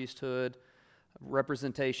 high priesthood,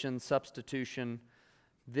 representation, substitution.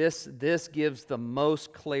 This gives the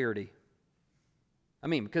most clarity. I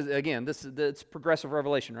mean, because again, it's progressive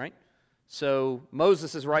revelation, right? So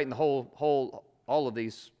Moses is writing the all of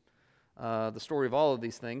these, the story of all of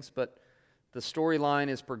these things, but the storyline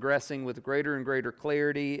is progressing with greater and greater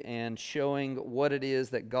clarity and showing what it is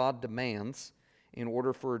that God demands in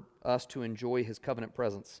order for us to enjoy his covenant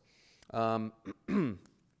presence.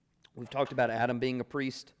 We've talked about Adam being a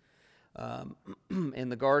priest in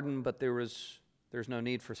the garden, but there's no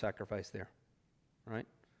need for sacrifice there, right?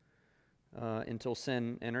 Until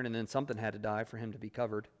sin entered, and then something had to die for him to be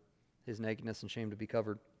covered, his nakedness and shame to be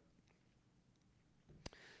covered.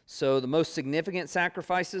 So the most significant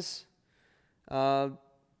sacrifices,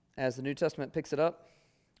 as the New Testament picks it up,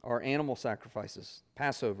 are animal sacrifices,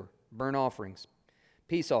 Passover, burnt offerings,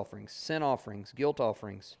 peace offerings, sin offerings, guilt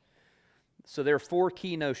offerings. So there are four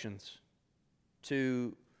key notions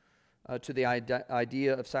to the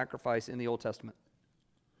idea of sacrifice in the Old Testament.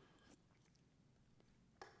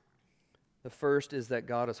 The first is that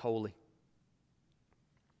God is holy.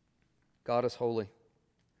 God is holy.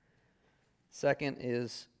 Second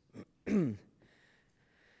is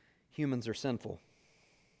humans are sinful.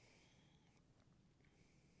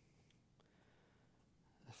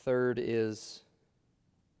 Third is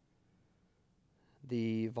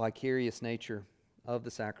the vicarious nature of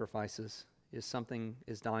the sacrifices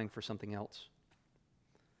is dying for something else.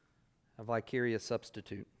 A vicarious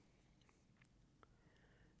substitute.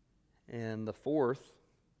 And the fourth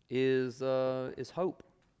is hope.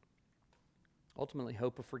 Ultimately,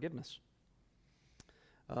 hope of forgiveness.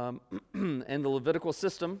 And the Levitical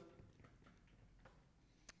system,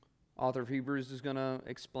 author of Hebrews is going to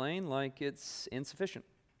explain like it's insufficient.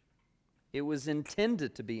 It was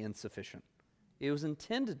intended to be insufficient. It was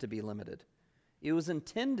intended to be limited. It was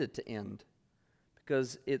intended to end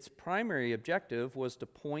because its primary objective was to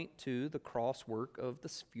point to the cross work of the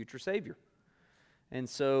future Savior. And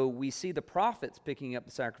so we see the prophets picking up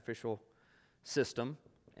the sacrificial system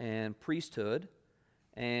and priesthood,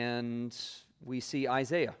 and we see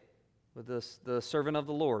Isaiah with the servant of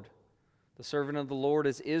the Lord. The servant of the Lord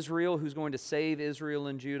is Israel, who's going to save Israel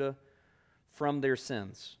and Judah from their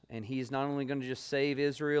sins. And he's not only going to just save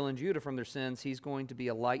Israel and Judah from their sins, he's going to be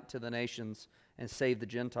a light to the nations and save the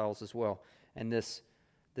Gentiles as well. And this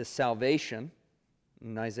salvation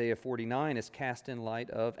in Isaiah 49 is cast in light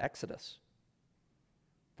of Exodus.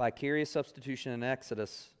 Vicarious substitution in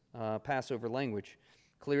Exodus, Passover language.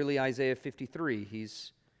 Clearly Isaiah 53,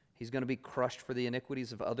 he's going to be crushed for the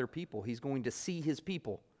iniquities of other people. He's going to see his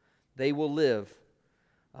people. They will live.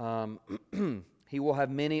 He will have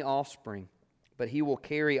many offspring, but he will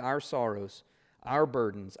carry our sorrows, our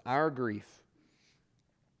burdens, our grief,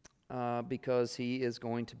 because he is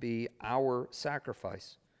going to be our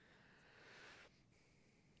sacrifice.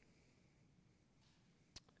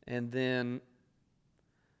 And then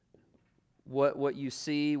what you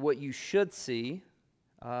see, what you should see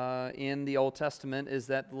in the Old Testament is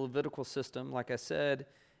that the Levitical system, like I said,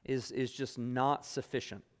 is just not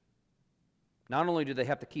sufficient. Not only do they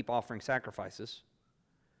have to keep offering sacrifices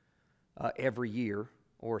every year,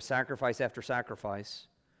 or sacrifice after sacrifice,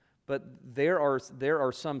 but there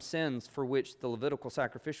are some sins for which the Levitical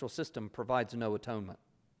sacrificial system provides no atonement.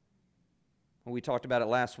 We talked about it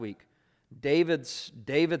last week. David's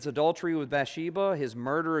adultery with Bathsheba, his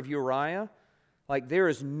murder of Uriah, like there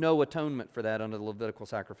is no atonement for that under the Levitical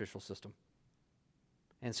sacrificial system.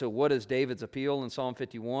 And so what is David's appeal in Psalm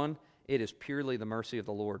 51? It is purely the mercy of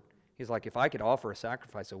the Lord. He's like, if I could offer a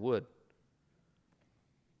sacrifice, I would.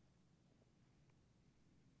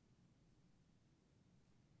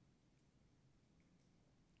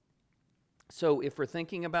 So if we're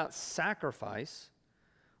thinking about sacrifice,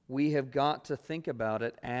 we have got to think about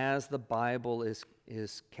it as the Bible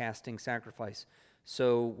is casting sacrifice.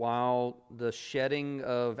 So while the shedding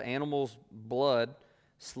of animals' blood,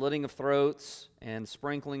 slitting of throats, and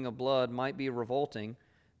sprinkling of blood might be revolting,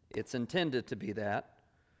 it's intended to be that.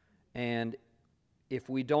 And if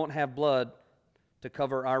we don't have blood to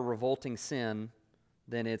cover our revolting sin,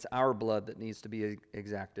 then it's our blood that needs to be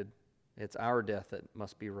exacted. It's our death that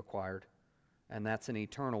must be required. And that's an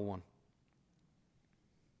eternal one.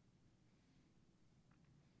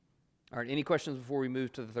 All right, any questions before we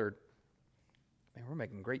move to the third? Man, we're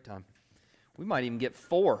making great time. We might even get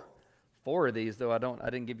four of these, though I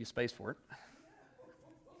didn't give you space for it.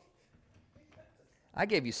 I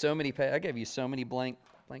gave you so many blank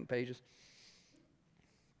pages.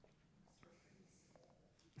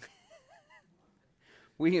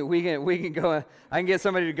 we can go. I can get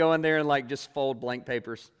somebody to go in there and like just fold blank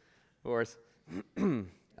papers for us.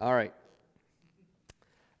 All right.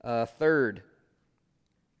 Third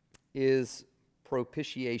is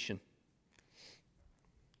propitiation.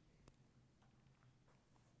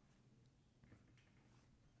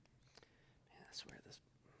 Man, I swear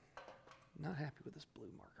I'm not happy with this blue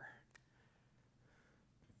marker.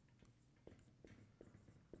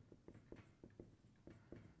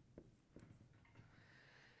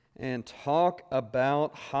 And talk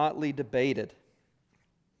about hotly debated.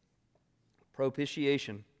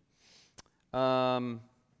 Propitiation.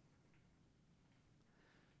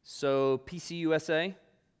 So PCUSA,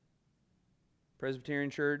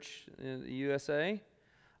 Presbyterian Church in the USA,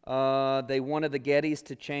 they wanted the Gettys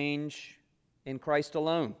to change in Christ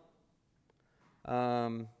alone.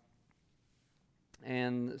 And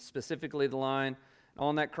specifically the line,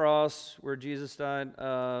 on that cross where Jesus died,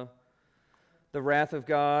 the wrath of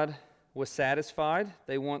God was satisfied.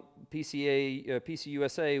 They want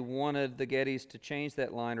PCUSA wanted the Gettys to change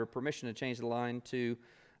that line, or permission to change the line to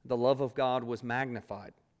the love of God was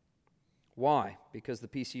magnified. Why? Because the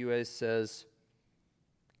PCUSA says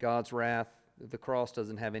God's wrath, the cross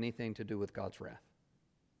doesn't have anything to do with God's wrath.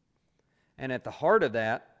 And at the heart of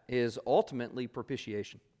that is ultimately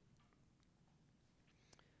propitiation.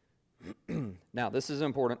 Now, this is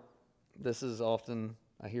important. This is often,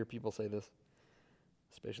 I hear people say this,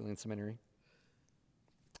 especially in seminary.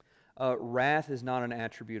 Wrath is not an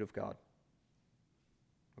attribute of God.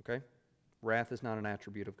 Okay? Wrath is not an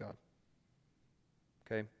attribute of God.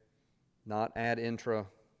 Okay? Not ad intra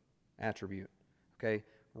attribute. Okay?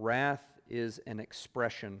 Wrath is an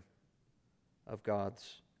expression of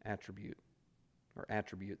God's attribute or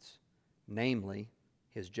attributes, namely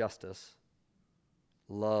His justice,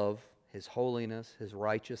 love, His holiness, His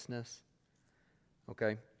righteousness.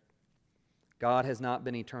 Okay? God has not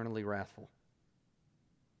been eternally wrathful.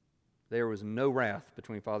 There was no wrath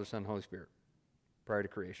between Father, Son, and Holy Spirit prior to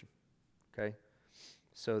creation. Okay?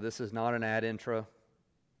 So this is not an ad intra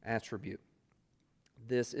attribute.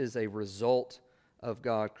 This is a result of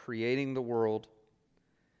God creating the world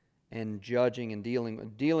and judging and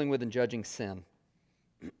dealing with and judging sin.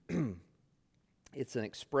 It's an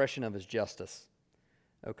expression of his justice.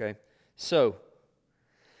 Okay? So,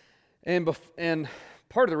 and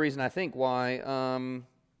part of the reason I think why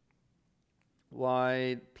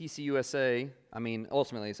PCUSA, I mean,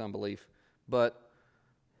 ultimately it's unbelief, but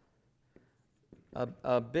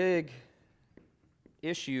a big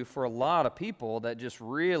issue for a lot of people that just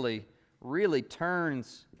really, really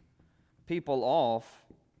turns people off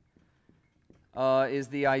is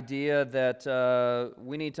the idea that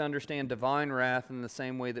we need to understand divine wrath in the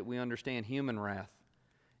same way that we understand human wrath.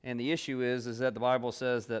 And the issue is that the Bible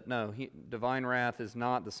says that no, divine wrath is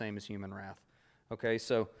not the same as human wrath. Okay,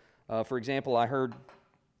 so for example, I heard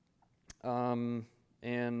in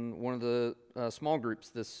one of the small groups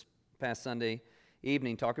this past Sunday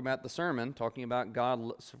evening talking about the sermon, talking about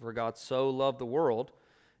for God so loved the world.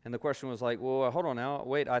 And the question was like, well, hold on now.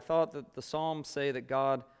 Wait, I thought that the Psalms say that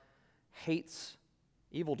God hates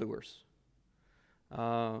evildoers.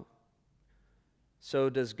 So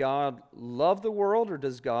does God love the world or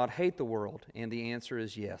does God hate the world? And the answer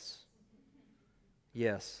is yes.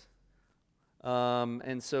 Yes.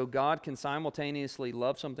 And so God can simultaneously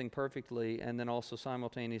love something perfectly and then also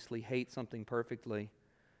simultaneously hate something perfectly.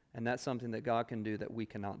 And that's something that God can do that we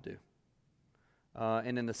cannot do.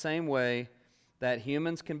 And in the same way that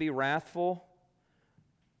humans can be wrathful,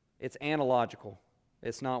 it's analogical.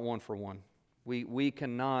 It's not one for one. We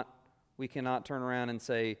cannot turn around and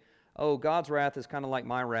say, oh, God's wrath is kind of like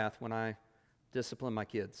my wrath when I discipline my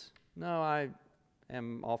kids. No, I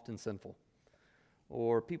am often sinful.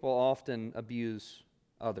 Or people often abuse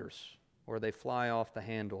others, or they fly off the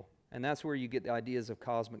handle. And that's where you get the ideas of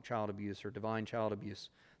cosmic child abuse or divine child abuse.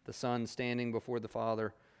 The son standing before the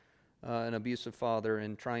father, an abusive father,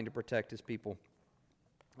 and trying to protect his people.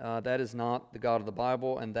 That is not the God of the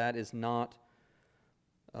Bible, and that is not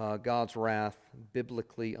God's wrath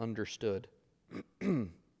biblically understood.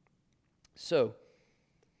 So,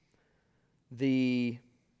 the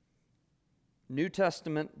New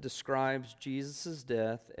Testament describes Jesus'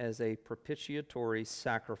 death as a propitiatory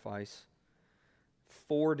sacrifice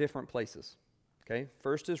 4 different places. Okay,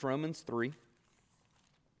 first is Romans 3.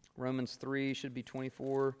 Romans 3 should be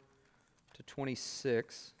 24 to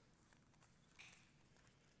 26.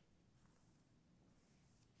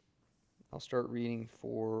 I'll start reading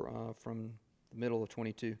from the middle of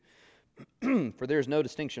 22. For there is no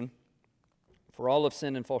distinction, for all have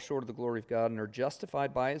sinned and fall short of the glory of God and are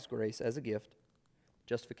justified by His grace as a gift.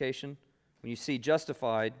 Justification. When you see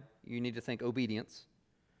justified, you need to think obedience.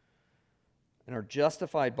 And are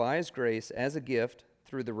justified by His grace as a gift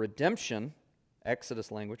through the redemption, Exodus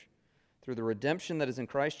language, through the redemption that is in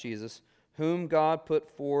Christ Jesus, whom God put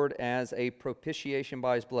forward as a propitiation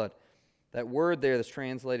by His blood. That word there that's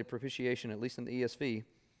translated propitiation, at least in the ESV,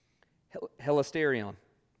 helasterion.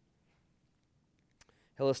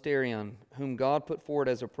 Helasterion, whom God put forward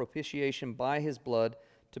as a propitiation by His blood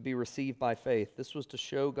to be received by faith. This was to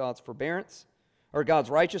show God's forbearance, or God's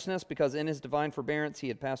righteousness, because in His divine forbearance He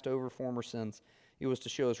had passed over former sins. It was to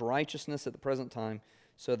show His righteousness at the present time,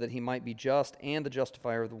 so that He might be just and the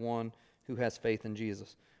justifier of the one who has faith in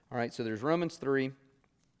Jesus. All right, so there's Romans 3.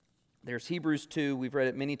 There's Hebrews 2. We've read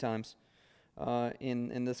it many times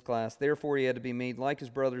in this class. Therefore, He had to be made like His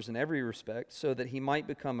brothers in every respect, so that He might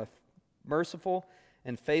become a merciful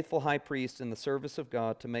and faithful high priest in the service of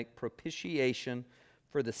God to make propitiation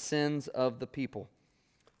for the sins of the people.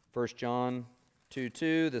 1 John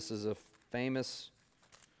 2:2. This is a famous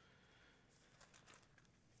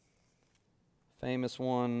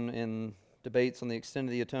one in debates on the extent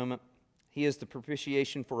of the atonement. He is the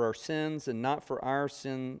propitiation for our sins, and not for ours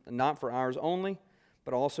only,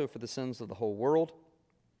 but also for the sins of the whole world.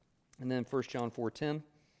 And then 1 John 4:10.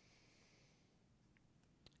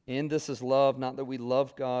 And this is love, not that we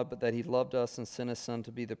loved God, but that He loved us and sent His Son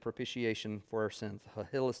to be the propitiation for our sins, a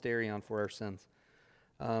hilasterion for our sins.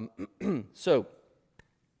 So,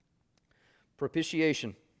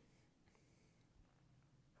 propitiation.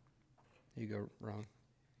 You go, Ron.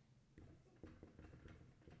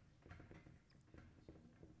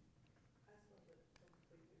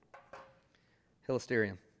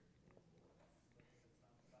 Hilasterion.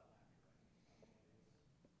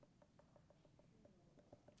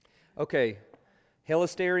 Okay,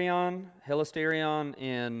 hilasterion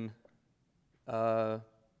in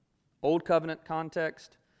Old Covenant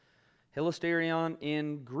context, hilasterion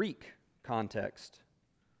in Greek context.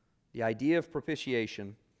 The idea of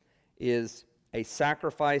propitiation is a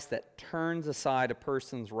sacrifice that turns aside a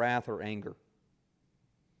person's wrath or anger.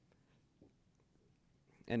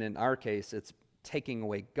 and in our case, it's taking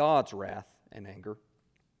away God's wrath and anger,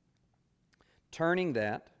 turning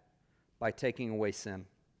that by taking away sin.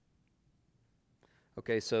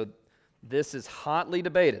 Okay, so this is hotly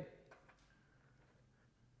debated.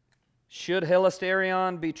 Should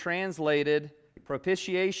hilasterion be translated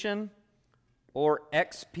propitiation or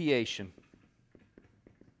expiation?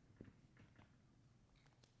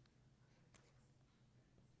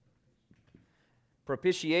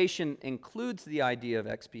 Propitiation includes the idea of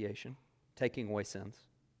expiation, taking away sins.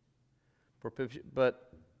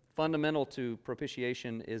 But fundamental to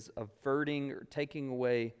propitiation is averting or taking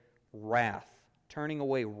away wrath, turning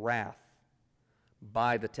away wrath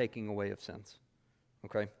by the taking away of sins.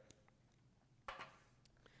 Okay?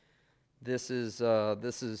 This is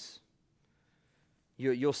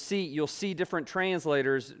you'll see different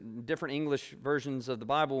translators, different English versions of the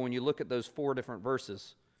Bible when you look at those four different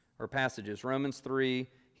verses or passages. Romans 3,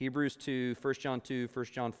 Hebrews 2, 1 John 2, 1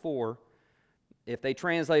 John 4. If they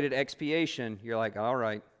translated expiation, you're like, all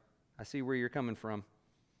right, I see where you're coming from.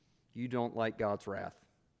 You don't like God's wrath.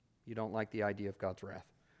 You don't like the idea of God's wrath.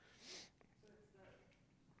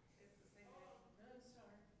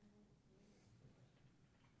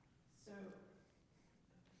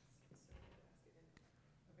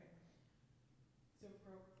 So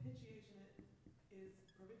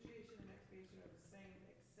propitiation and expiation are the same,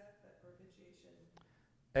 except that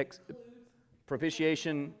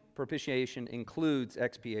Propitiation includes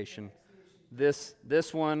expiation. This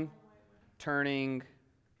one, turning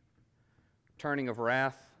of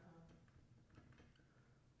wrath.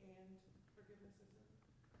 And forgiveness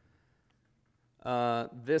of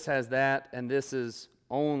sin? This has that, and this is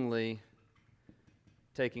only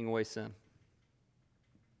taking away sin.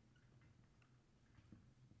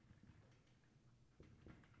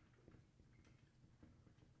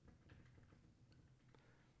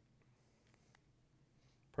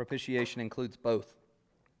 Propitiation includes both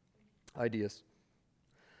ideas.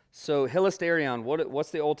 So hilasterion, what's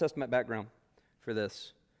the Old Testament background for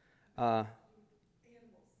this?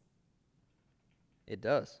 It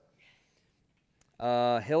does.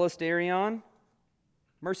 Hilasterion,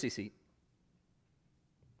 mercy seat.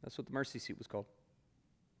 That's what the mercy seat was called.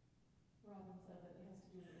 Robin said that it has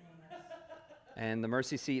to do with animals. And the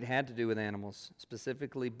mercy seat had to do with animals,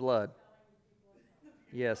 specifically blood.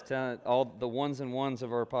 Yes, tell all the ones and ones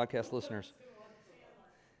of our podcast listeners.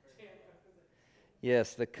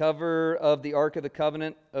 Yes, the cover of the Ark of the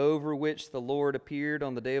Covenant over which the Lord appeared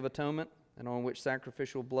on the Day of Atonement and on which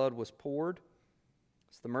sacrificial blood was poured.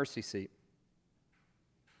 It's the mercy seat.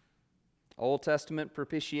 Old Testament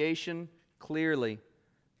propitiation, clearly.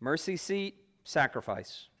 Mercy seat,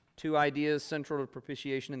 sacrifice. Two ideas central to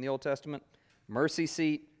propitiation in the Old Testament. Mercy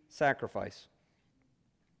seat, sacrifice.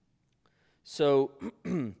 So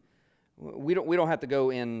we don't have to go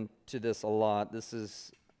into this a lot. This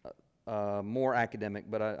is more academic,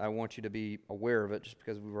 but I want you to be aware of it just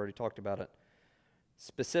because we've already talked about it.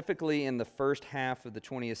 Specifically in the first half of the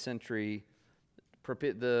 20th century,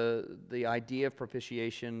 the idea of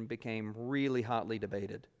propitiation became really hotly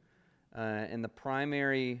debated. And the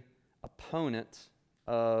primary opponent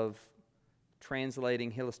of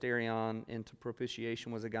translating hilasterion into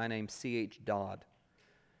propitiation was a guy named C.H. Dodd.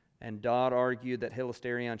 And Dodd argued that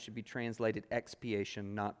hilasterion should be translated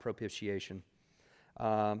expiation, not propitiation.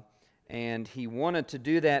 And he wanted to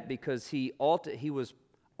do that because he was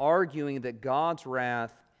arguing that God's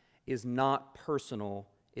wrath is not personal,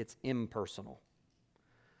 it's impersonal.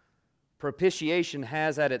 Propitiation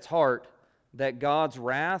has at its heart that God's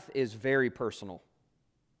wrath is very personal.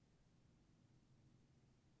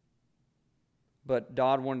 But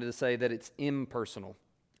Dodd wanted to say that it's impersonal.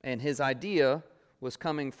 And his idea was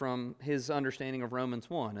coming from his understanding of Romans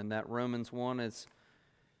 1, and that Romans 1 is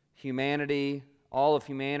humanity, all of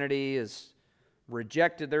humanity has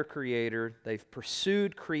rejected their Creator, they've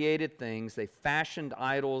pursued created things, they fashioned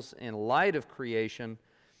idols in light of creation,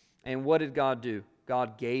 and what did God do?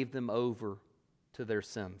 God gave them over to their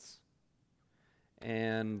sins.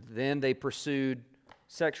 And then they pursued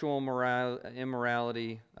sexual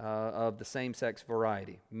immorality of the same-sex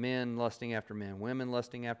variety, men lusting after men, women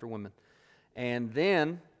lusting after women. And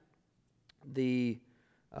then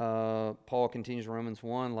Paul continues Romans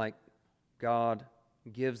 1, like God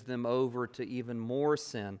gives them over to even more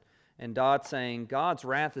sin. And Dodd saying God's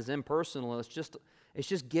wrath is impersonal. It's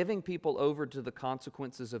just giving people over to the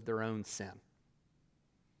consequences of their own sin.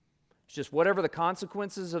 It's just whatever the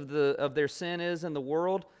consequences of their sin is in the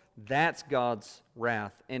world, that's God's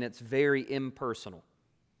wrath, and it's very impersonal.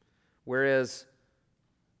 Whereas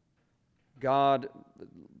God,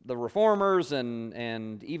 the reformers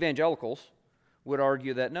and evangelicals would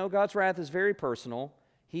argue that no, God's wrath is very personal.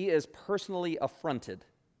 He is personally affronted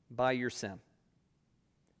by your sin.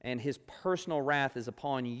 And his personal wrath is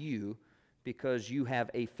upon you because you have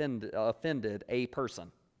offended a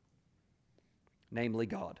person, namely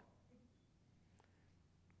God.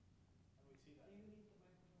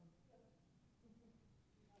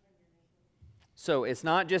 So it's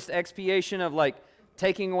not just expiation of like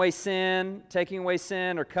taking away sin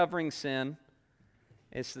or covering sin.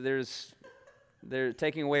 They're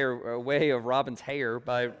taking away of Robin's hair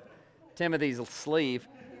by Timothy's sleeve.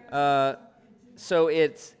 So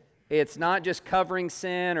it's not just covering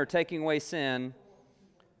sin or taking away sin.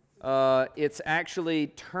 It's actually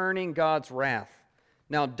turning God's wrath.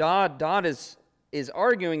 Now, Dodd is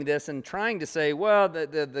arguing this and trying to say, well,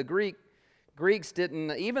 the Greeks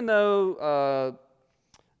didn't, even though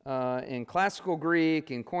in classical Greek,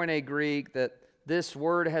 in Koine Greek, that this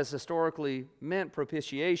word has historically meant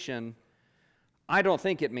propitiation, I don't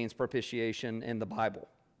think it means propitiation in the Bible.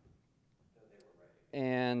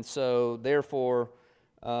 And so, therefore,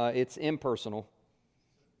 it's impersonal.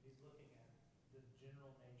 He's looking at the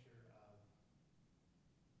general nature of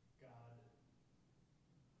God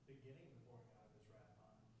beginning the pouring out of his wrath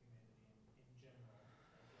on humanity in general,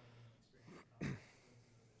 and letting them experience the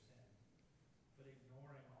consequences of their sin, but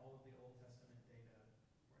ignoring all of the Old Testament data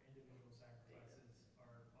where individual sacrifices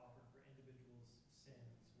are offered for individuals' sins,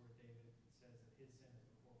 where David says that his sin is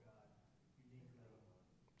before God uniquely.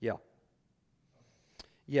 Yeah.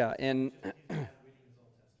 Yeah, and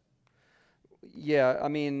yeah, I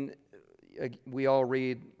mean, we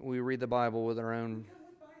read the Bible with our own.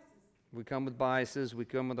 We come with biases. We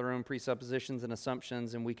come with our own presuppositions and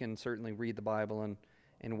assumptions, and we can certainly read the Bible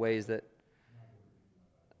in ways that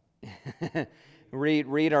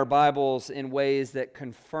read our Bibles in ways that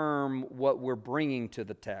confirm what we're bringing to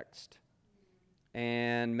the text,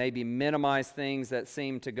 and maybe minimize things that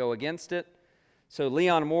seem to go against it. So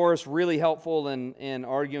Leon Morris, really helpful in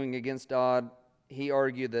arguing against Dodd. He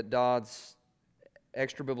argued that Dodd's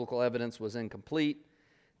extra-biblical evidence was incomplete,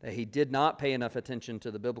 that he did not pay enough attention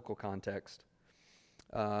to the biblical context.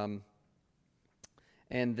 And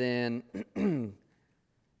then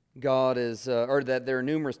God is, or that there are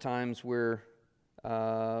numerous times where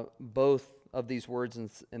both of these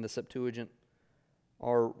words in the Septuagint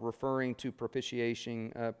are referring to propitiating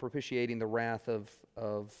the wrath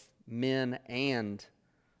of men and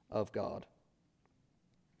of God.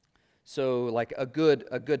 So, like a good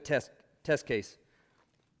test case.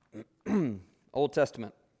 Old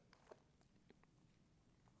Testament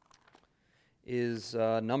is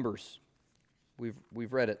Numbers.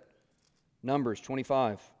 We've read it. Numbers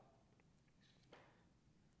 25.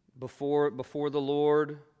 Before the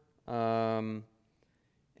Lord and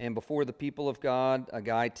before the people of God, a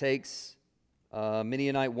guy takes a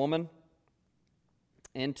Midianite woman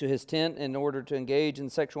into his tent in order to engage in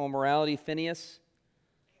sexual immorality. Phinehas,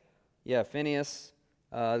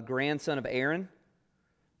 grandson of Aaron,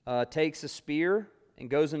 takes a spear and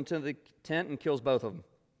goes into the tent and kills both of them.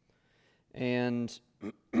 And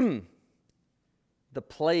the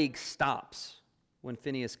plague stops when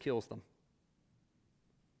Phinehas kills them.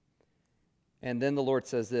 And then the Lord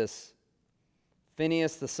says this,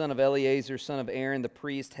 Phinehas, the son of Eleazar, son of Aaron, the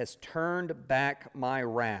priest, has turned back my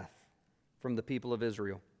wrath from the people of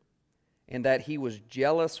Israel, and that he was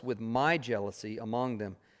jealous with my jealousy among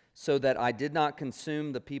them, so that I did not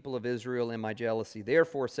consume the people of Israel in my jealousy.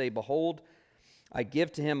 Therefore say, behold, I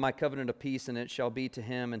give to him my covenant of peace, and it shall be to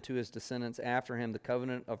him and to his descendants after him the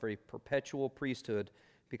covenant of a perpetual priesthood,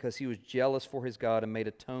 because he was jealous for his God and made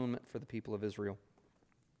atonement for the people of Israel.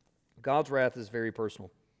 God's wrath is very personal.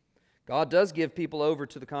 God does give people over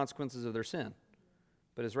to the consequences of their sin,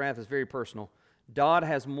 but his wrath is very personal. Dodd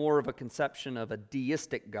has more of a conception of a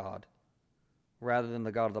deistic God rather than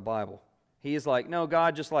the God of the Bible. He is like, no,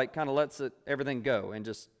 God just like kind of lets everything go and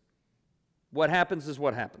just what happens is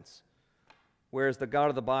what happens. Whereas the God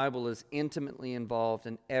of the Bible is intimately involved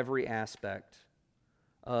in every aspect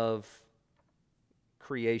of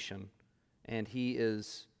creation, and he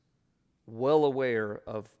is well aware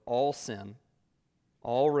of all sin,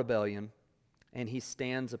 all rebellion, and he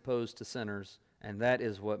stands opposed to sinners, and that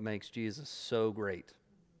is what makes Jesus so great,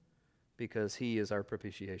 because he is our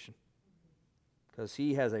propitiation. Because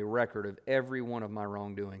he has a record of every one of my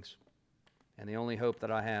wrongdoings. And the only hope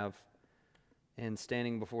that I have in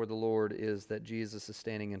standing before the Lord is that Jesus is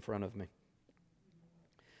standing in front of me.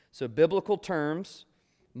 So biblical terms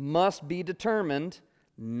must be determined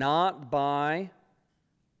not by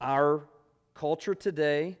our culture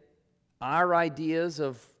today, our ideas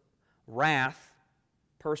of wrath,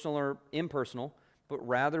 personal or impersonal, but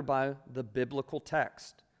rather by the biblical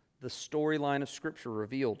text, the storyline of Scripture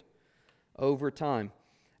revealed over time.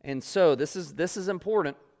 And so this is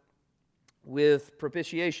important with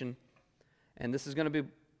propitiation, and this is going to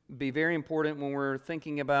be very important when we're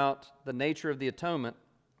thinking about the nature of the atonement.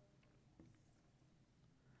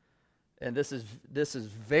 And this is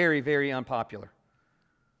very, very unpopular.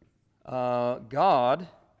 God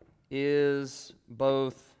is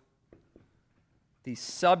both the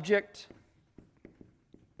subject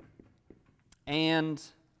and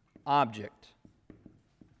object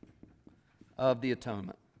of the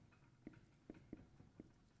atonement.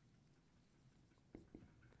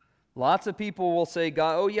 Lots of people will say,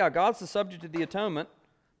 God, oh yeah, God's the subject of the atonement.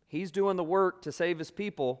 He's doing the work to save his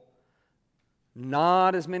people.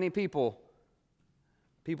 Not as many people.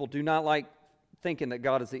 People do not like thinking that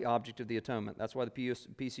God is the object of the atonement. That's why the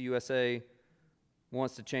PCUSA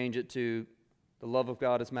wants to change it to the love of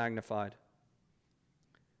God is magnified.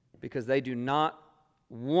 Because they do not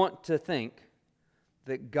want to think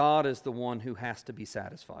that God is the one who has to be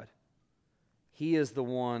satisfied. He is the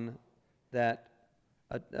one that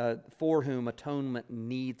for whom atonement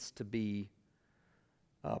needs to be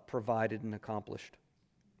provided and accomplished.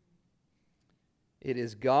 It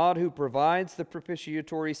is God who provides the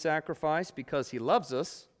propitiatory sacrifice because he loves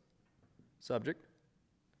us, subject.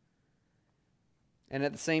 And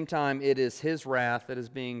at the same time, it is his wrath that is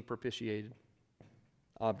being propitiated,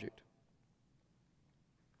 object.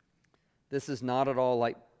 This is not at all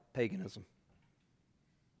like paganism.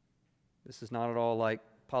 This is not at all like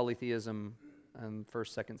polytheism in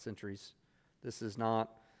first, second centuries. This is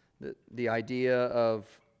not the idea of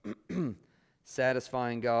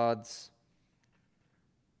satisfying God's.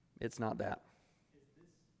 It's not that.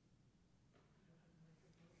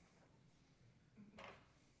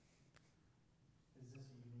 Is this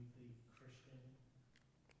a uniquely Christian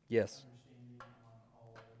Yes. understanding on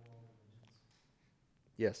all world religions?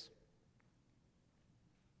 Yes.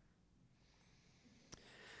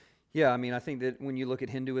 Yeah, I mean, I think that when you look at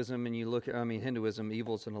Hinduism and you look at, Hinduism,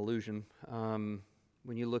 evil is an illusion.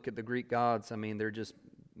 When you look at the Greek gods, I mean, they're just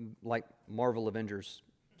like Marvel Avengers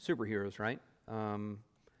superheroes, right?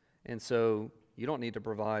 And so you don't need to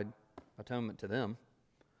provide atonement to them.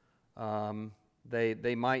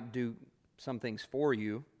 They might do some things for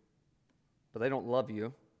you, but they don't love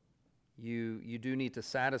you. You do need to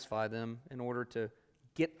satisfy them in order to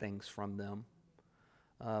get things from them.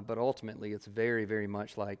 But ultimately, it's very, very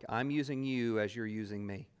much like, I'm using you as you're using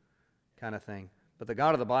me kind of thing. But the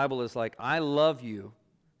God of the Bible is like, I love you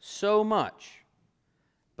so much,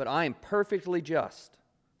 but I am perfectly just,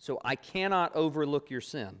 so I cannot overlook your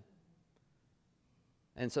sin.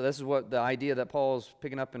 And so this is what the idea that Paul's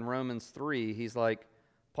picking up in Romans 3.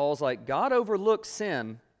 Paul's like, God overlooked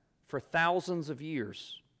sin for thousands of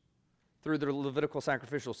years through the Levitical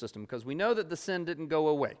sacrificial system, because we know that the sin didn't go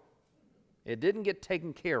away. It didn't get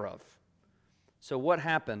taken care of. So what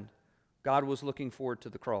happened? God was looking forward to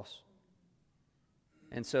the cross.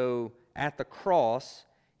 And so at the cross,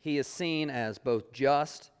 he is seen as both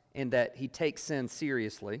just in that he takes sin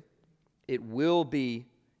seriously. The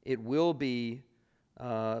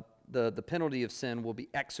penalty of sin will be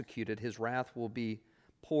executed. His wrath will be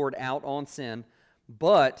poured out on sin.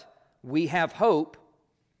 But we have hope,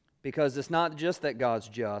 because it's not just that God's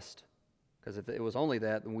just, because if it was only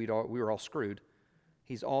that, then we were all screwed.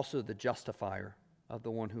 He's also the justifier of the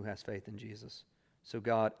one who has faith in Jesus. So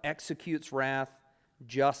God executes wrath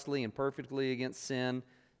justly and perfectly against sin.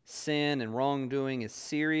 Sin and wrongdoing is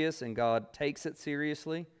serious, and God takes it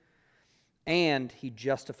seriously. And he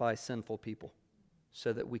justifies sinful people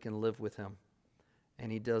so that we can live with him.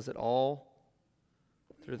 And he does it all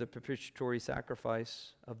through the propitiatory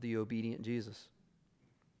sacrifice of the obedient Jesus.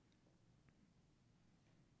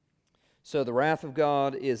 So the wrath of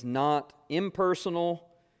God is not impersonal.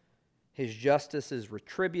 His justice is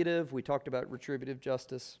retributive. We talked about retributive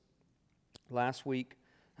justice last week.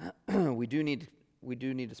 We do need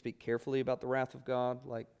to speak carefully about the wrath of God.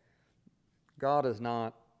 Like, God is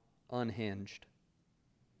not unhinged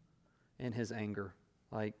in his anger.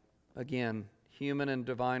 Like, again, human and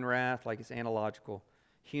divine wrath, like, it's analogical.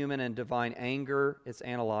 Human and divine anger, it's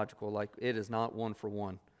analogical. Like, it is not one for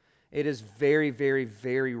one. It is very, very,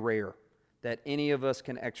 very rare that any of us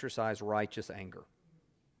can exercise righteous anger.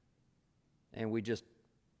 And we just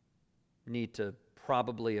need to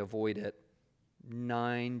probably avoid it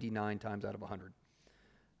 99 times out of 100.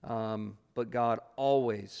 But God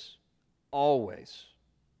always, always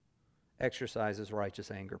exercises righteous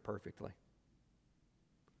anger perfectly,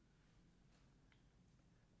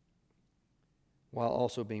 while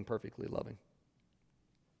also being perfectly loving.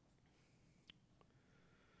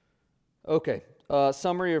 Okay,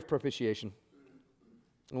 summary of propitiation.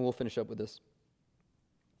 And we'll finish up with this.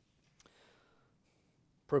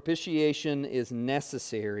 Propitiation is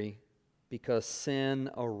necessary because sin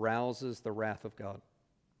arouses the wrath of God.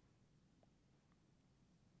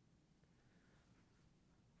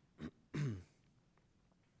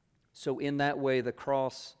 So in that way, the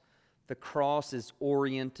cross is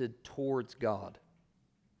oriented towards God.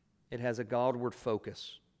 It has a Godward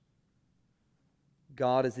focus.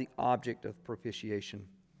 God is the object of propitiation.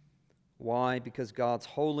 Why? Because God's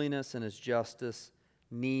holiness and His justice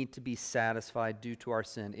need to be satisfied due to our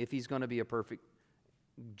sin. If He's going to be a perfect,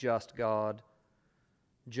 just God,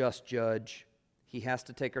 just judge, He has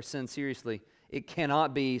to take our sin seriously. It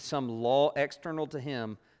cannot be some law external to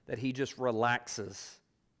Him that He just relaxes.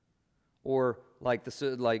 Or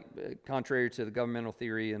contrary to the governmental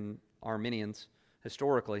theory and Arminians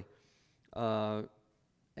historically, and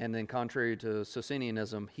then contrary to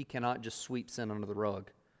Socinianism, He cannot just sweep sin under the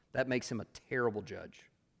rug. That makes Him a terrible judge.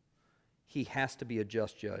 He has to be a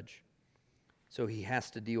just judge. So He has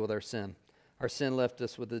to deal with our sin. Our sin left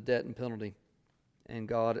us with a debt and penalty, and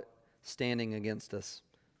God standing against us.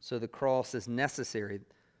 So the cross is necessary.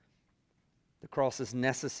 The cross is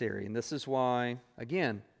necessary, and this is why,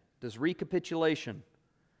 again, does recapitulation,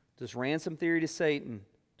 does ransom theory to Satan,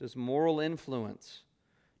 does moral influence,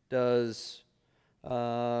 does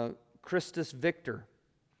Christus Victor,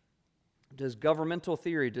 does governmental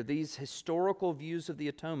theory, do these historical views of the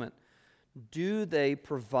atonement, do they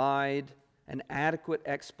provide an adequate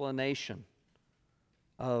explanation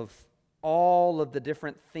of all of the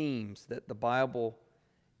different themes that the Bible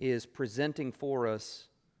is presenting for us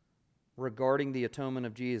regarding the atonement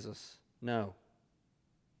of Jesus? No.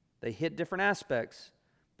 They hit different aspects,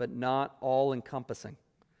 but not all encompassing.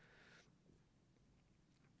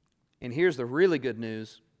 And here's the really good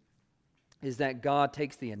news, is that God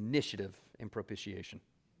takes the initiative in propitiation.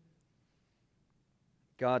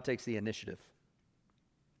 God takes the initiative.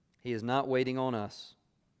 He is not waiting on us.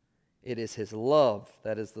 It is His love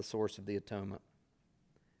that is the source of the atonement.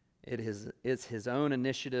 It's His own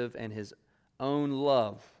initiative and His own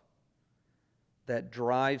love that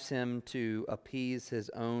drives Him to appease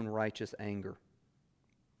His own righteous anger.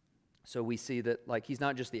 So we see that, He's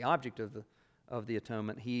not just the object of the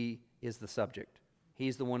atonement, He is the subject.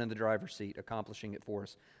 He's the one in the driver's seat accomplishing it for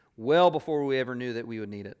us, well before we ever knew that we would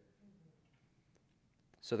need it.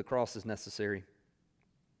 So the cross is necessary.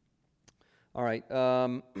 All right.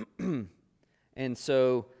 And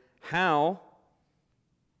so how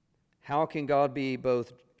can God be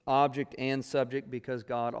both object and subject? Because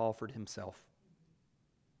God offered Himself.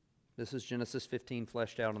 This is Genesis 15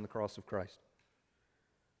 fleshed out on the cross of Christ.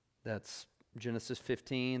 That's Genesis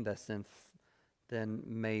 15. That's then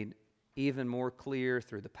made even more clear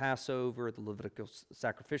through the Passover, the Levitical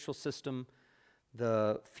sacrificial system,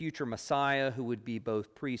 the future Messiah who would be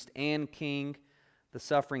both priest and king, the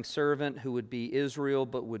suffering servant who would be Israel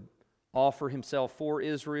but would offer himself for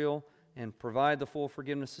Israel and provide the full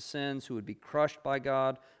forgiveness of sins, who would be crushed by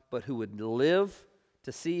God but who would live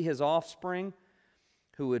to see His offspring,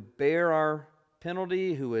 who would bear our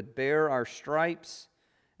penalty, who would bear our stripes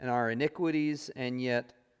and our iniquities and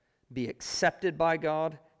yet be accepted by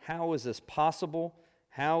God. How is this possible?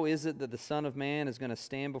 How is it that the Son of Man is going to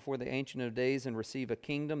stand before the Ancient of Days and receive a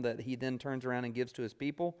kingdom that He then turns around and gives to His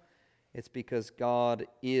people? It's because God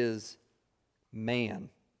is man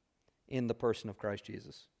in the person of Christ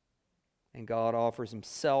Jesus. And God offers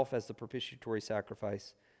Himself as the propitiatory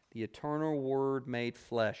sacrifice, the eternal Word made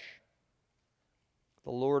flesh,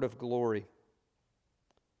 the Lord of glory,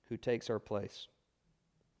 who takes our place,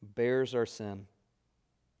 bears our sin,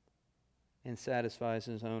 and satisfies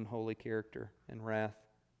His own holy character and wrath,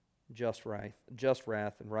 just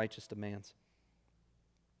wrath and righteous demands.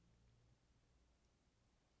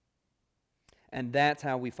 And that's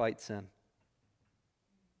how we fight sin,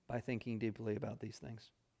 by thinking deeply about these things.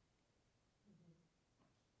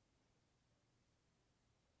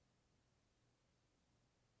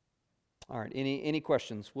 All right, any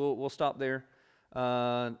questions? We'll stop there.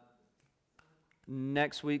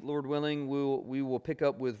 Next week, Lord willing, we will pick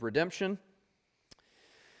up with redemption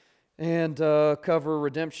and cover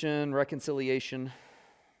redemption, reconciliation.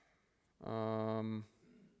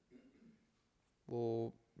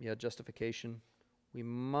 Justification. We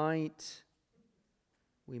might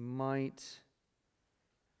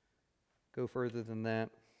go further than that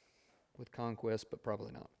with conquest, but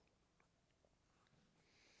probably not.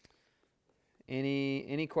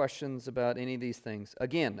 Any questions about any of these things?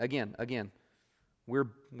 Again,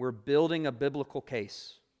 we're building a biblical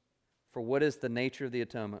case for what is the nature of the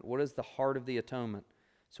atonement, what is the heart of the atonement.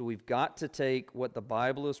 So we've got to take what the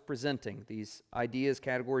Bible is presenting, these ideas,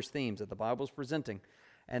 categories, themes that the Bible is presenting,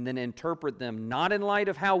 and then interpret them not in light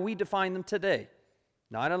of how we define them today,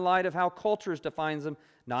 Not in light of how cultures defines them,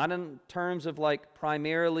 not in terms of like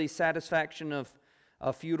primarily satisfaction of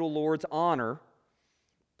a feudal lord's honor,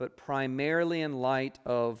 but primarily in light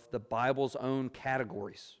of the Bible's own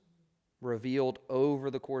categories revealed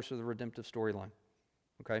over the course of the redemptive storyline.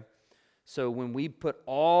 Okay? So when we put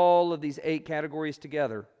all of these 8 categories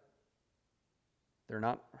together, they're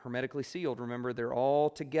not hermetically sealed. Remember, they're all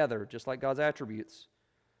together, just like God's attributes.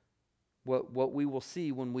 What we will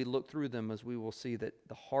see when we look through them is we will see that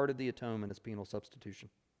the heart of the atonement is penal substitution.